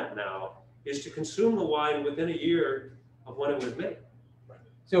format now is to consume the wine within a year of when it was made.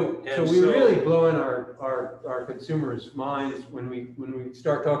 So we're really blowing our consumers' minds when we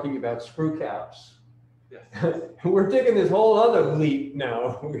start talking about screw caps. Yeah. We're taking this whole other leap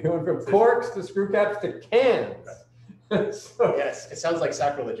now. We're going from corks to screw caps to cans. So yes, it sounds like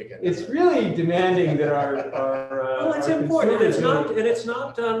sacrilege again. It's really demanding that our well, it's important, and it's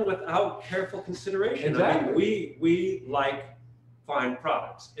not done without careful consideration. Exactly. I mean, we like fine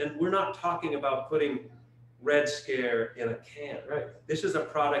products, and we're not talking about putting Red Scare in a can. Right. This is a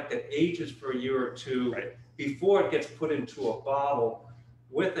product that ages for a year or two before it gets put into a bottle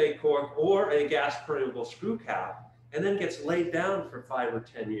with a cork or a gas permeable screw cap, and then gets laid down for 5 or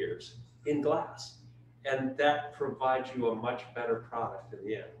 10 years in glass. And that provides you a much better product in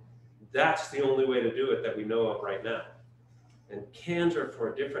the end. That's the only way to do it that we know of right now. And cans are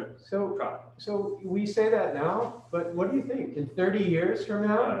for a different product. So we say that now, but what do you think? In 30 years from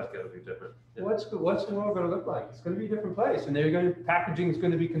now, It's going to be different. Yeah. what's the world going to look like? It's going to be a different place, and packaging is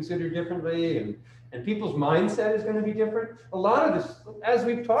going to be considered differently, and people's mindset is going to be different. A lot of this, as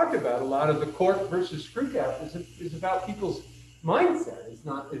we've talked about, a lot of the cork versus screw cap is about people's mindset. It's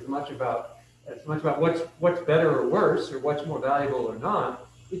not as much about what's better or worse or what's more valuable or not.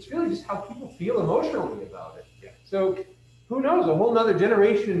 It's really just how people feel emotionally about it. Yeah. So who knows? A whole nother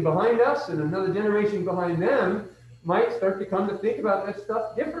generation behind us and another generation behind them might start to come to think about that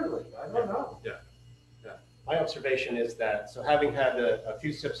stuff differently. I don't know. Yeah. My observation is that, so having had a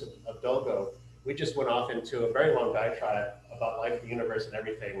few sips of Dolgo, we just went off into a very long diatribe about life, the universe, and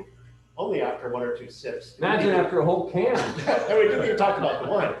everything. Only after 1 or 2 sips. Imagine after a whole can. And we didn't even talk about the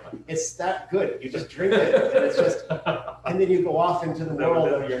wine. It's that good. You just drink it, and it's just, and then you go off into the world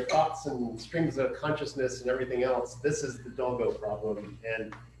of your thoughts and streams of consciousness and everything else. This is the Dolgo problem,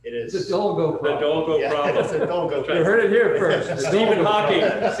 and it is It's a Dolgo problem. The Dolgo problem. It's a Dolgo. You heard it here first. Stephen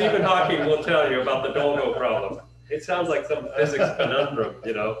Hawking will tell you about the Dolgo problem. It sounds like some physics conundrum,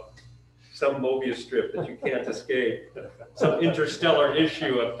 you know, some Mobius strip that you can't escape, some interstellar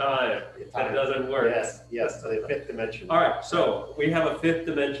issue of time that doesn't work. Yes, the 5th dimension. All right, so we have a 5th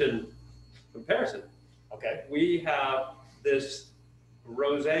dimension comparison. Okay. We have this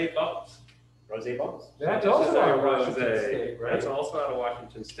rosé bubbles. Rosé bubbles. That's This is also our out of Washington rosé. State, right? That's also out of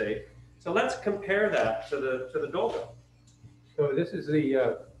Washington State. So let's compare that to the Dolgo. So this is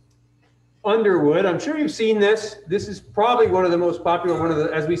the Underwood. I'm sure you've seen this. This is probably one of the most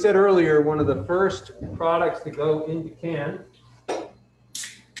popular, as we said earlier, one of the first products to go into can. I'm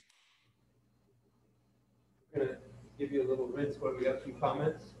going to give you a little rinse while we got some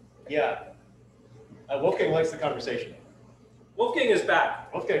comments. Yeah. Wolfgang likes the conversation. Wolfgang is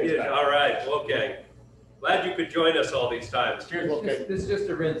back. Wolfgang is back. All right, Wolfgang. Glad you could join us all these times. Cheers, Wolfgang. This is just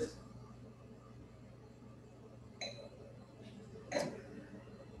a rinse.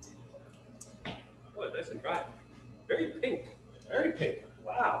 Boy, nice and dry. Very pink. Very pink.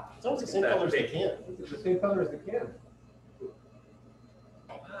 Wow. It's almost the same color as the can. This is the same color as the can.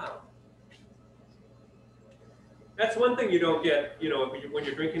 Wow. That's one thing you don't get, you know, when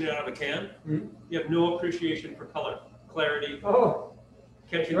you're drinking it out of a can, you have no appreciation for color, clarity, Oh,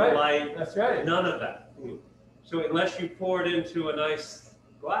 catching right. the light, That's right. none of that. So unless you pour it into a nice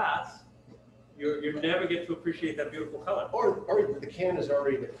glass, you never get to appreciate that beautiful color. Or the can is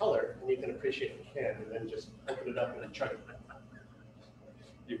already the color, and you can appreciate the can, and then just open it up and then chug it.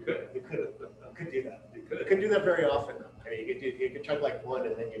 You could. You could do that. You could. You could do that very often. I mean, you could chug like one,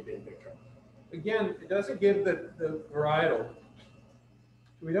 and then you'd be in big trouble. Again, it doesn't give the varietal.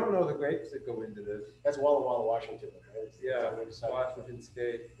 We don't know the grapes that go into this. That's Walla Walla, Washington, right? Yeah, Washington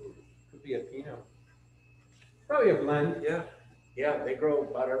State. Could be a Pinot. Probably a blend. Yeah. Yeah, they grow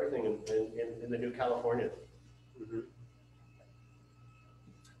about everything in the New California.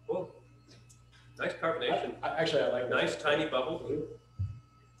 Cool. Nice carbonation. Actually, I like that. Nice tiny bubbles.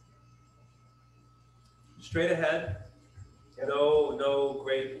 Straight ahead. Yep. No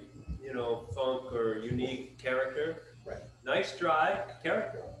great, you know, funk or unique character. Right. Nice dry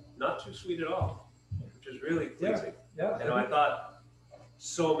character. Not too sweet at all, which is really pleasing. Yeah. You know, I thought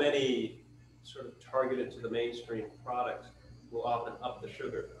so many sort of targeted to the mainstream products will often up the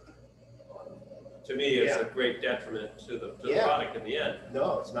sugar. To me, it's a great detriment to the product in the end.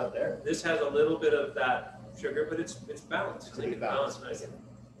 No, it's not there. This has a little bit of that sugar, but it's balanced. It's pretty balanced. Nice.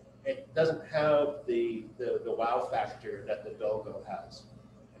 It doesn't have the wow factor that the Dolgo has.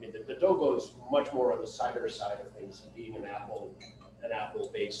 I mean, the Dolgo is much more on the cider side of things, being an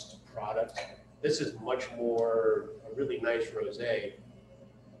apple-based product. This is much more a really nice rosé.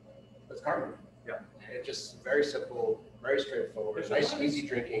 It's carbon. Yeah. It's just very simple, very straightforward, nice, easy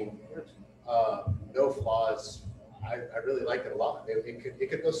drinking, no flaws. I really like it a lot. It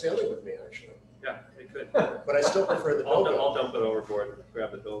could go sailing with me, actually. Yeah, it could. But I still prefer the Dolgo. I'll dump it overboard and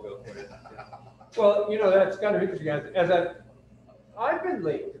grab the Dolgo for you. Yeah. Well, you know, that's kind of interesting, guys. I've been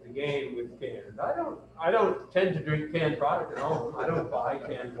late to the game with cans. I don't tend to drink canned product at home. I don't buy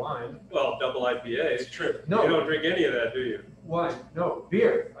canned wine. Well, double IPA. It's true. No. You don't drink any of that, do you? Wine? No,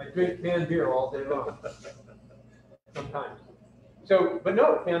 beer. I drink canned beer all day long. Sometimes. So, but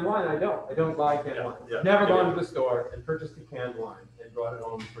no, canned wine I don't. I don't buy canned wine. Yeah. Never gone to the store and purchased a canned wine and brought it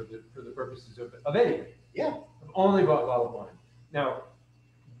home for the purposes of anything. Yeah. I've only bought bottled wine. Now,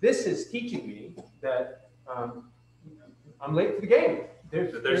 this is teaching me that I'm late to the game.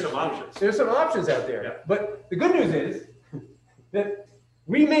 There's some options. There's some options out there. Yeah. But the good news is that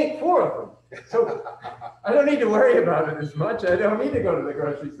we make 4 of them. So I don't need to worry about it as much. I don't need to go to the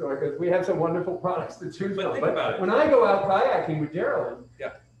grocery store because we have some wonderful products to choose from. But when I go out kayaking with Geraldine,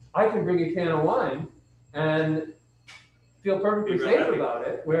 I can bring a can of wine and feel perfectly safe about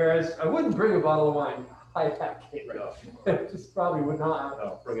it. Whereas I wouldn't bring a bottle of wine kayaking. Right? Just probably would not.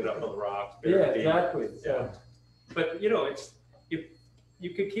 No, bring it up on the rocks. Yeah, exactly. Yeah. So. But you know, it's if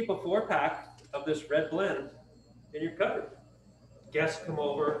you could keep a 4-pack of this red blend in your cupboard. Guests come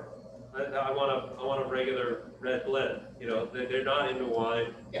over. I want a regular red blend. You know, they're not into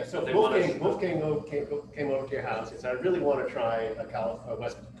wine. Yeah. So Wolfgang came over to your house and said, "I really want to try a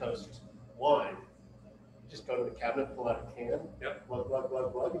West Coast wine." Just go to the cabinet, pull out a can. Yep.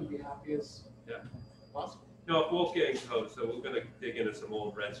 Glug, and be happy as possible. No, if Wolfgang's home, so we're going to dig into some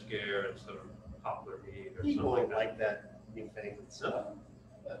old Red Scare and some poplar mead or People something like that newfangled stuff.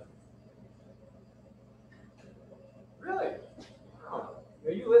 Really? Oh.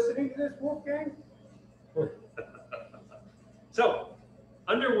 Are you listening to this, Wolfgang? So,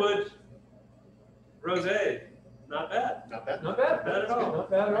 Underwood Rosé, not bad. Not bad. Not bad. Not bad at all. Not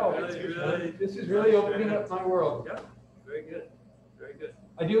bad at all. Really, this is really opening up my world. Yeah, very good. Very good.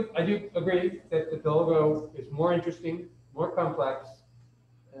 I do agree that the Dolgo is more interesting, more complex.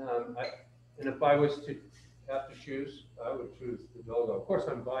 And if I was to have to choose, I would choose the Dolgo. Of course,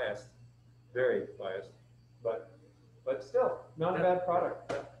 I'm biased, very biased, but still, not a bad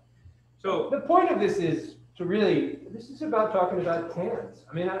product. So the point of this is to this is about talking about cans.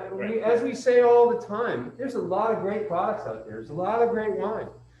 I mean, as we say all the time, there's a lot of great products out there. There's a lot of great wine.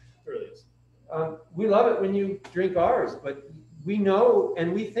 There really is. We love it when you drink ours, but we know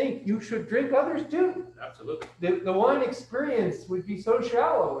and we think you should drink others too. Absolutely. The wine experience would be so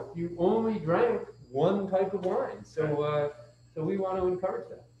shallow if you only drank one type of wine. So, so we want to encourage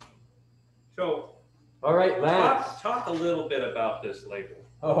that. So, all right, Lance. Talk a little bit about this label.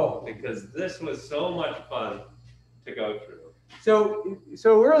 Oh, because this was so much fun to go through.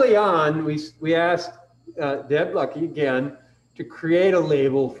 So early on, we asked Deb Lucky again to create a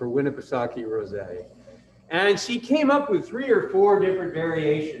label for Winnipesaukee Rosé, and she came up with 3 or 4 different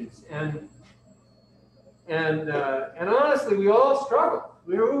variations, and honestly, we all struggled.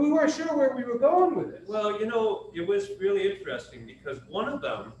 We weren't sure where we were going with it. Well, you know, it was really interesting because one of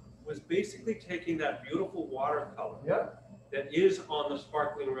them was basically taking that beautiful watercolor that is on the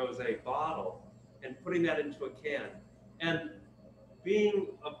sparkling rosé bottle and putting that into a can. And being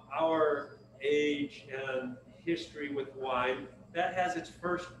of our age and history with wine, that has its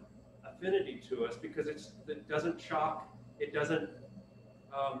first affinity to us because it doesn't shock, it doesn't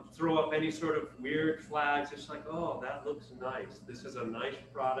throw up any sort of weird flags. It's like, oh, that looks nice. This is a nice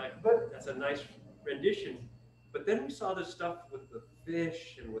product. That's a nice rendition. But then we saw this stuff with the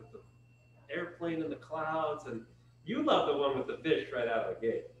fish and with the airplane in the clouds, and you love the one with the fish right out of the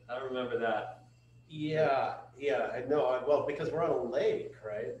gate. I remember that. Yeah, I know. Well, because we're on a lake,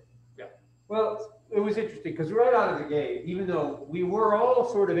 right? Yeah. Well, it was interesting because right out of the gate, even though we were all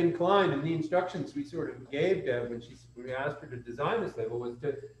sort of inclined, and the instructions we sort of gave Deb when we asked her to design this label was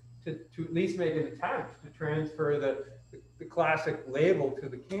to at least make an attempt to transfer the classic label to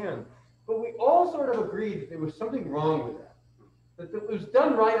the can. But we all sort of agreed that there was something wrong with that. That it was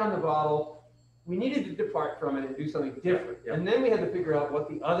done right on the bottle. We needed to depart from it and do something different. Yeah. And then we had to figure out what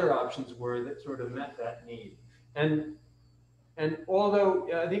the other options were that sort of met that need. And although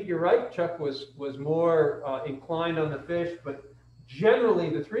I think you're right, Chuck was more inclined on the fish, but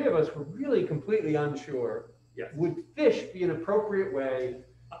generally the 3 of us were really completely unsure. Yes. Would fish be an appropriate way,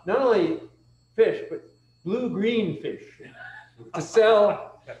 not only fish, but blue-green fish to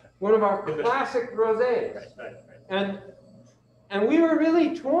sell one of our classic rosés. Right. And we were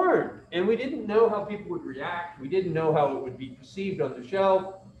really torn, and we didn't know how people would react. We didn't know how it would be perceived on the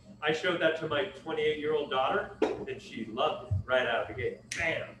shelf. I showed that to my 28-year-old daughter, and she loved it right out of the gate.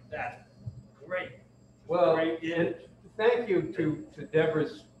 Bam, that's great. Well, great and thank you to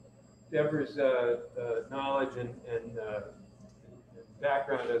Deborah's knowledge and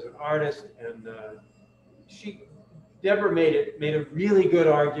background as an artist, and Deborah made a really good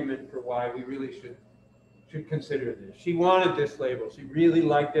argument for why we really should consider this. She wanted this label. She really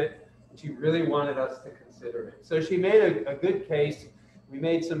liked it. And she really wanted us to consider it. So she made a good case. We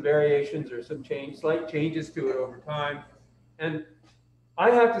made some variations or some slight changes to it over time. And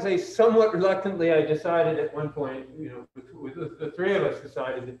I have to say, somewhat reluctantly, I decided at one point, you know, with the 3 of us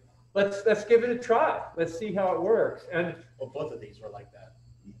decided, let's give it a try. Let's see how it works. And well, both of these were like that.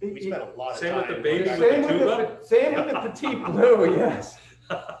 We spent a lot of time. Same with the baby. Same with the Petite Blue, yes.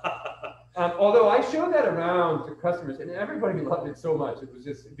 Although I showed that around to customers, and everybody loved it so much,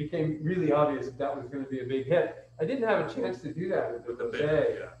 it became really obvious that was going to be a big hit. I didn't have a chance to do that with the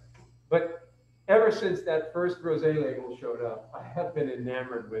rosé, ever since that first rosé label showed up, I have been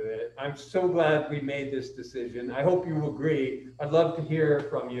enamored with it. I'm so glad we made this decision. I hope you agree. I'd love to hear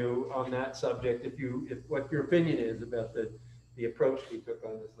from you on that subject, if what your opinion is about the approach we took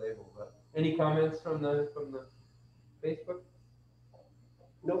on this label. But any comments from the Facebook?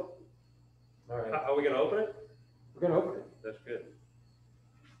 Nope. All right, Are we gonna open it? we're gonna open it. That's good.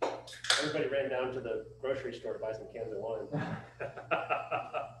 Everybody ran down to the grocery store to buy some cans of wine. Look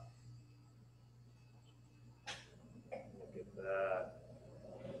at that.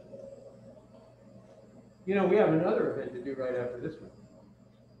 You know, we have another event to do right after this one.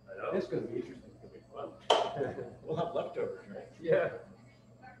 I know. It's gonna be interesting. It's gonna be fun. We'll have leftovers, right? Yeah.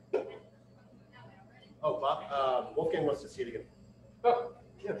 Oh, Bob, Wolfgang wants to see it again. Oh,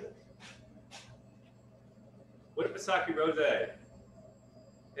 yeah. Winnipesaukee Rosé.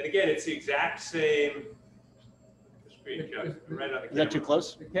 And again, it's the exact same screen shot, right on the camera. Is that too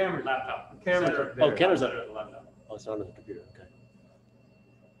close? The camera. Laptop. The camera's Center. up there. Oh, camera's up. Center of the laptop. Oh, it's not on the computer, okay.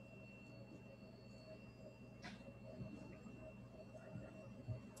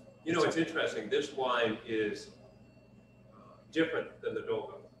 You know, it's interesting. This wine is different than the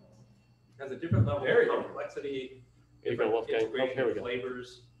Dolgo. It has a different level Very of complexity, Here you go, different Wolfgang. Oh, integration here we of go.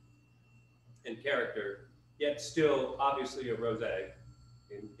 flavors and character, yet still obviously a rosé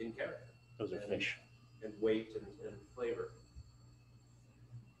in character. Those are fish. And weight and flavor.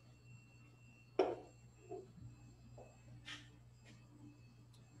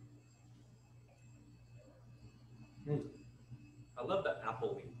 I love the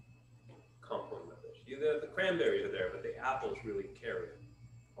appley component of this. The cranberries are there, but the apples really carry it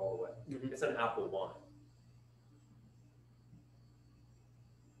all the way. Mhm. It's an apple wine.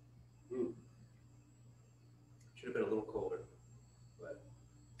 Should have been a little colder, but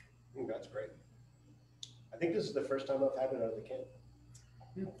That's great. I think this is the first time I've had it out of the can.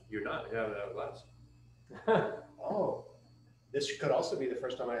 you're not. You have it out of glass. Oh, this could also be the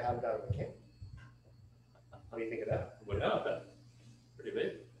first time I had it out of the can. What do you think of that? Without that, pretty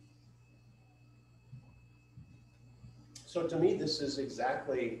big. So to me, this is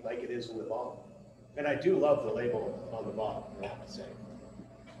exactly like it is in the bottle. And I do love the label on the bottle, I have to say.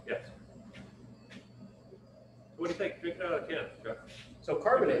 Yes. What do you think? Drink it out of the can. Go. So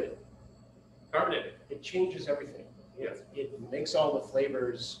carbonated, Carbonated. it changes everything. Yes. It makes all the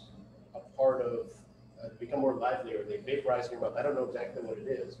flavors a part of, become more lively, or they vaporize in your mouth. I don't know exactly what it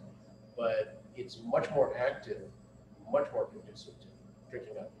is, but it's much more active, much more conducive to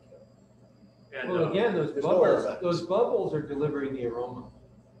drinking out of the can. And, Well, again, there's no other effects. those bubbles are delivering the aroma.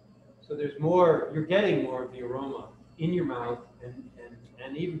 So there's more, you're getting more of the aroma in your mouth,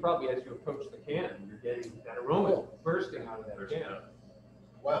 and even probably as you approach the can, you're getting that aroma bursting out of that can.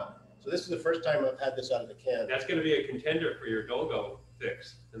 Wow. So this is the first time I've had this out of the can. That's going to be a contender for your Dolgo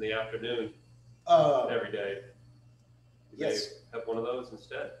fix in the afternoon every day. Yes. Maybe have one of those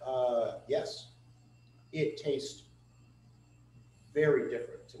instead. Yes. It tastes very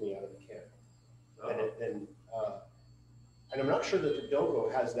different to me out of the can. And I'm not sure that the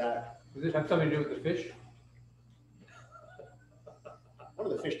Dolgo has that. Does it have something to do with the fish? One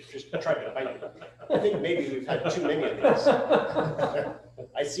of the fish just tried to bite me. I think maybe we've had too many of these.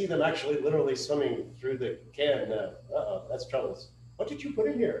 I see them actually literally swimming through the can now. Uh-oh, that's troubles. What did you put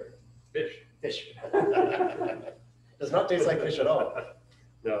in here? Fish. Fish. Does not taste like fish at all.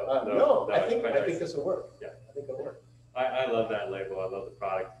 No, I think this will work. Yeah. I think it'll work. I love that label. I love the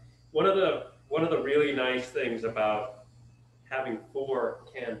product. One of the really nice things about having 4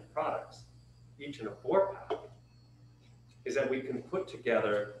 canned products, each in a 4-pack, is that we can put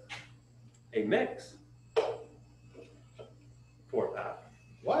together a mix 4-pack.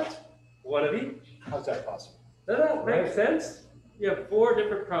 What? One of each. How's that possible? Doesn't that make sense? You have 4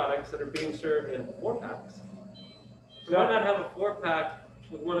 different products that are being served in 4-packs. So why not have a 4-pack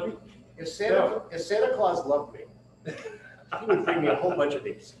with one of each? If Santa Claus loved me, he would bring me a whole bunch of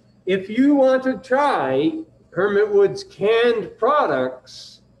these. If you want to try Hermit Woods canned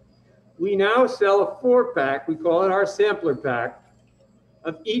products, we now sell a 4-pack. We call it our sampler pack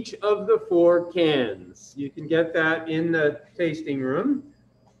of each of the 4 cans. You can get that in the tasting room.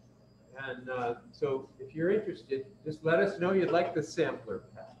 And so if you're interested, just let us know you'd like the sampler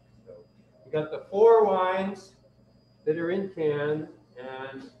pack. So we got the 4 wines that are in can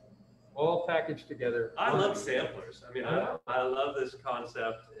and all packaged together. I love samplers. I mean, I love this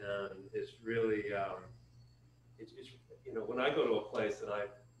concept, and it's really, it's you know, when I go to a place and I'm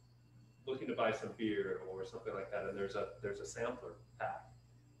looking to buy some beer or something like that, and there's a sampler pack,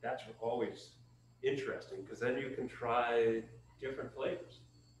 that's always interesting because then you can try different flavors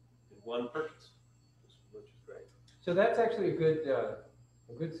in one purchase, which is great. So that's actually a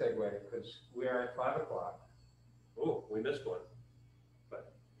A good segue, because we are at 5 o'clock. Oh, we missed one,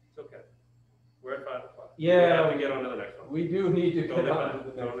 but it's okay. We're at 5 o'clock. Yeah. We have to get on to the next one. We do need to Totally get on fine,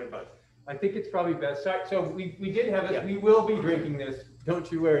 to the totally next. fine. I think it's probably best. So we did have this, Yeah. we will be drinking this,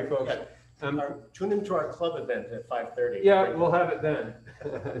 don't you worry, folks. Tune into our club event at 5:30. Yeah, we'll have it then.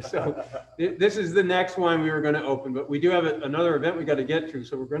 So this is the next wine we were going to open, but we do have another event we got to get to,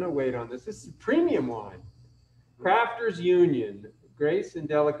 so we're going to wait on this. This is premium wine. Crafters Union, Grace and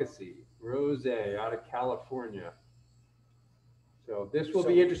Delicacy, Rosé out of California. So this will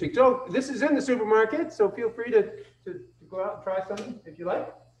be interesting. So this is in the supermarket, so feel free to go out and try something if you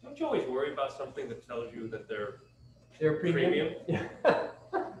like. Don't you always worry about something that tells you that they're premium. Yeah.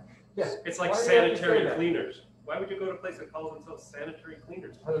 Yeah. It's like Why do you have to say sanitary that? cleaners. Why would you go to a place that calls themselves sanitary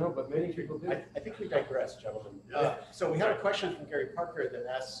cleaners? I don't know, but many people do. I think we digress, gentlemen. Yeah. So we had a question from Gary Parker that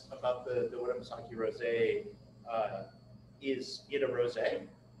asks about the Winnipesaukee Rosé. Is it a rosé? He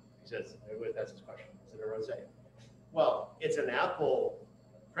says, that's his question. Is it a rosé? Well, it's an apple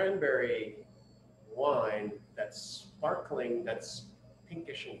cranberry wine that's sparkling, that's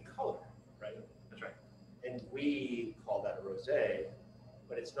pinkish in color, right? That's right. And we call that a rosé,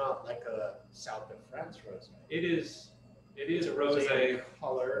 but it's not like a South of France rosé. It is It's a rosé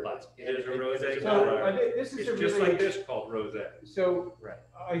color. It is a rosé So color. I think this is It's a just really, like this called rosé. so Right.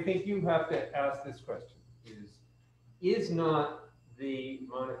 I think you have to ask this question: is not the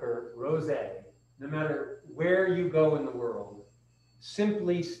moniker rosé, no matter where you go in the world,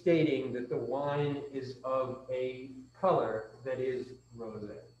 simply stating that the wine is of a color that is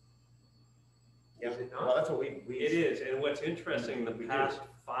rosé? Yeah. Is it not? Well, that's what we It is, and what's interesting, the We do. past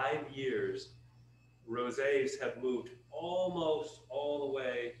 5 years, rosés have moved almost all the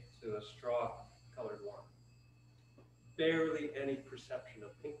way to a straw-colored wine. Barely any perception of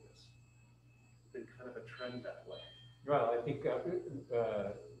pinkness. It's been kind of a trend that way. Well, I think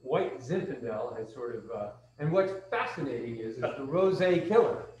White Zinfandel has sort of, and what's fascinating is the rosé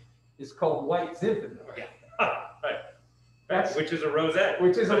killer is called White Zinfandel. Yeah. That's- Which is a rosé.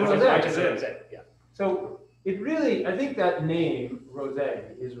 Which is a But it's rosé. Which is in. Yeah. So it really, I think that name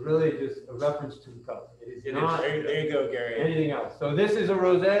rosé is really just a reference to the color. It is It is. not There you go, Gary. anything else. So this is a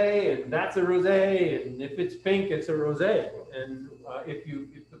rosé, and that's a rosé, and if it's pink, it's a rosé. And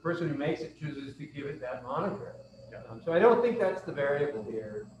if the person who makes it chooses to give it that moniker. So I don't think that's the variable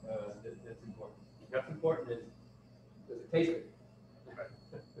here that's important. What's important is, does it taste good?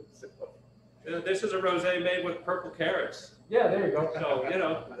 So, This is a rosé made with purple carrots. yeah, there you go. So,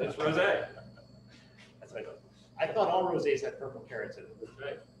 it's rosé. That's what I thought all rosés had purple carrots in it. That's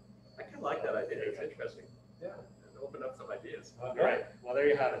right. I kind of like that idea. It's interesting. Yeah. And open up some ideas. All right. Well, there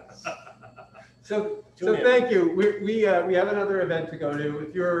you have it. So Tune in. thank you. We have another event to go to.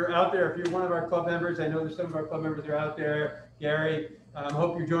 If you're out there, if you're one of our club members, I know there's some of our club members are out there. Gary,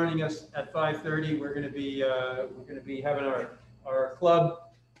 hope you're joining us at 5:30. We're going to be having our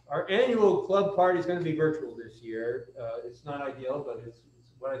annual club party is going to be virtual this year. It's not ideal, but it's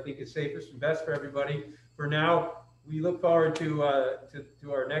what I think is safest and best for everybody. For now, we look forward to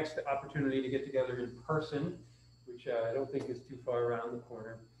our next opportunity to get together in person, which I don't think is too far around the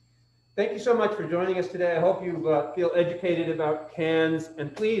corner. Thank you so much for joining us today. I hope you feel educated about cans,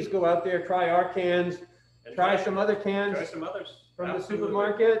 and please go out there, try our cans, And try some other cans Try some others. from the Absolutely.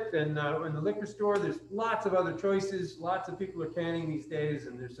 supermarket and in the liquor store. There's lots of other choices. Lots of people are canning these days,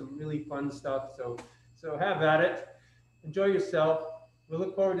 and there's some really fun stuff. So have at it. Enjoy yourself. We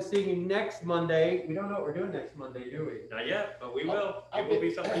look forward to seeing you next Monday. We don't know what we're doing next Monday, do we? Not yet, but we will. It will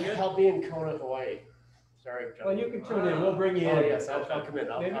be something good. I'll be in Kona, Hawaii. Sorry, John. Well, you can tune in. We'll bring you in. Oh, yes, I'll come in.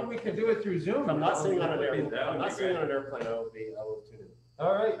 Maybe we could do it through Zoom. If I'm not sitting on an That airplane, would if I'm be not sitting great. on an airplane, I will tune in.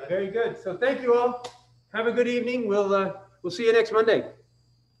 All right, very good. So thank you all. Have a good evening. We'll see you next Monday.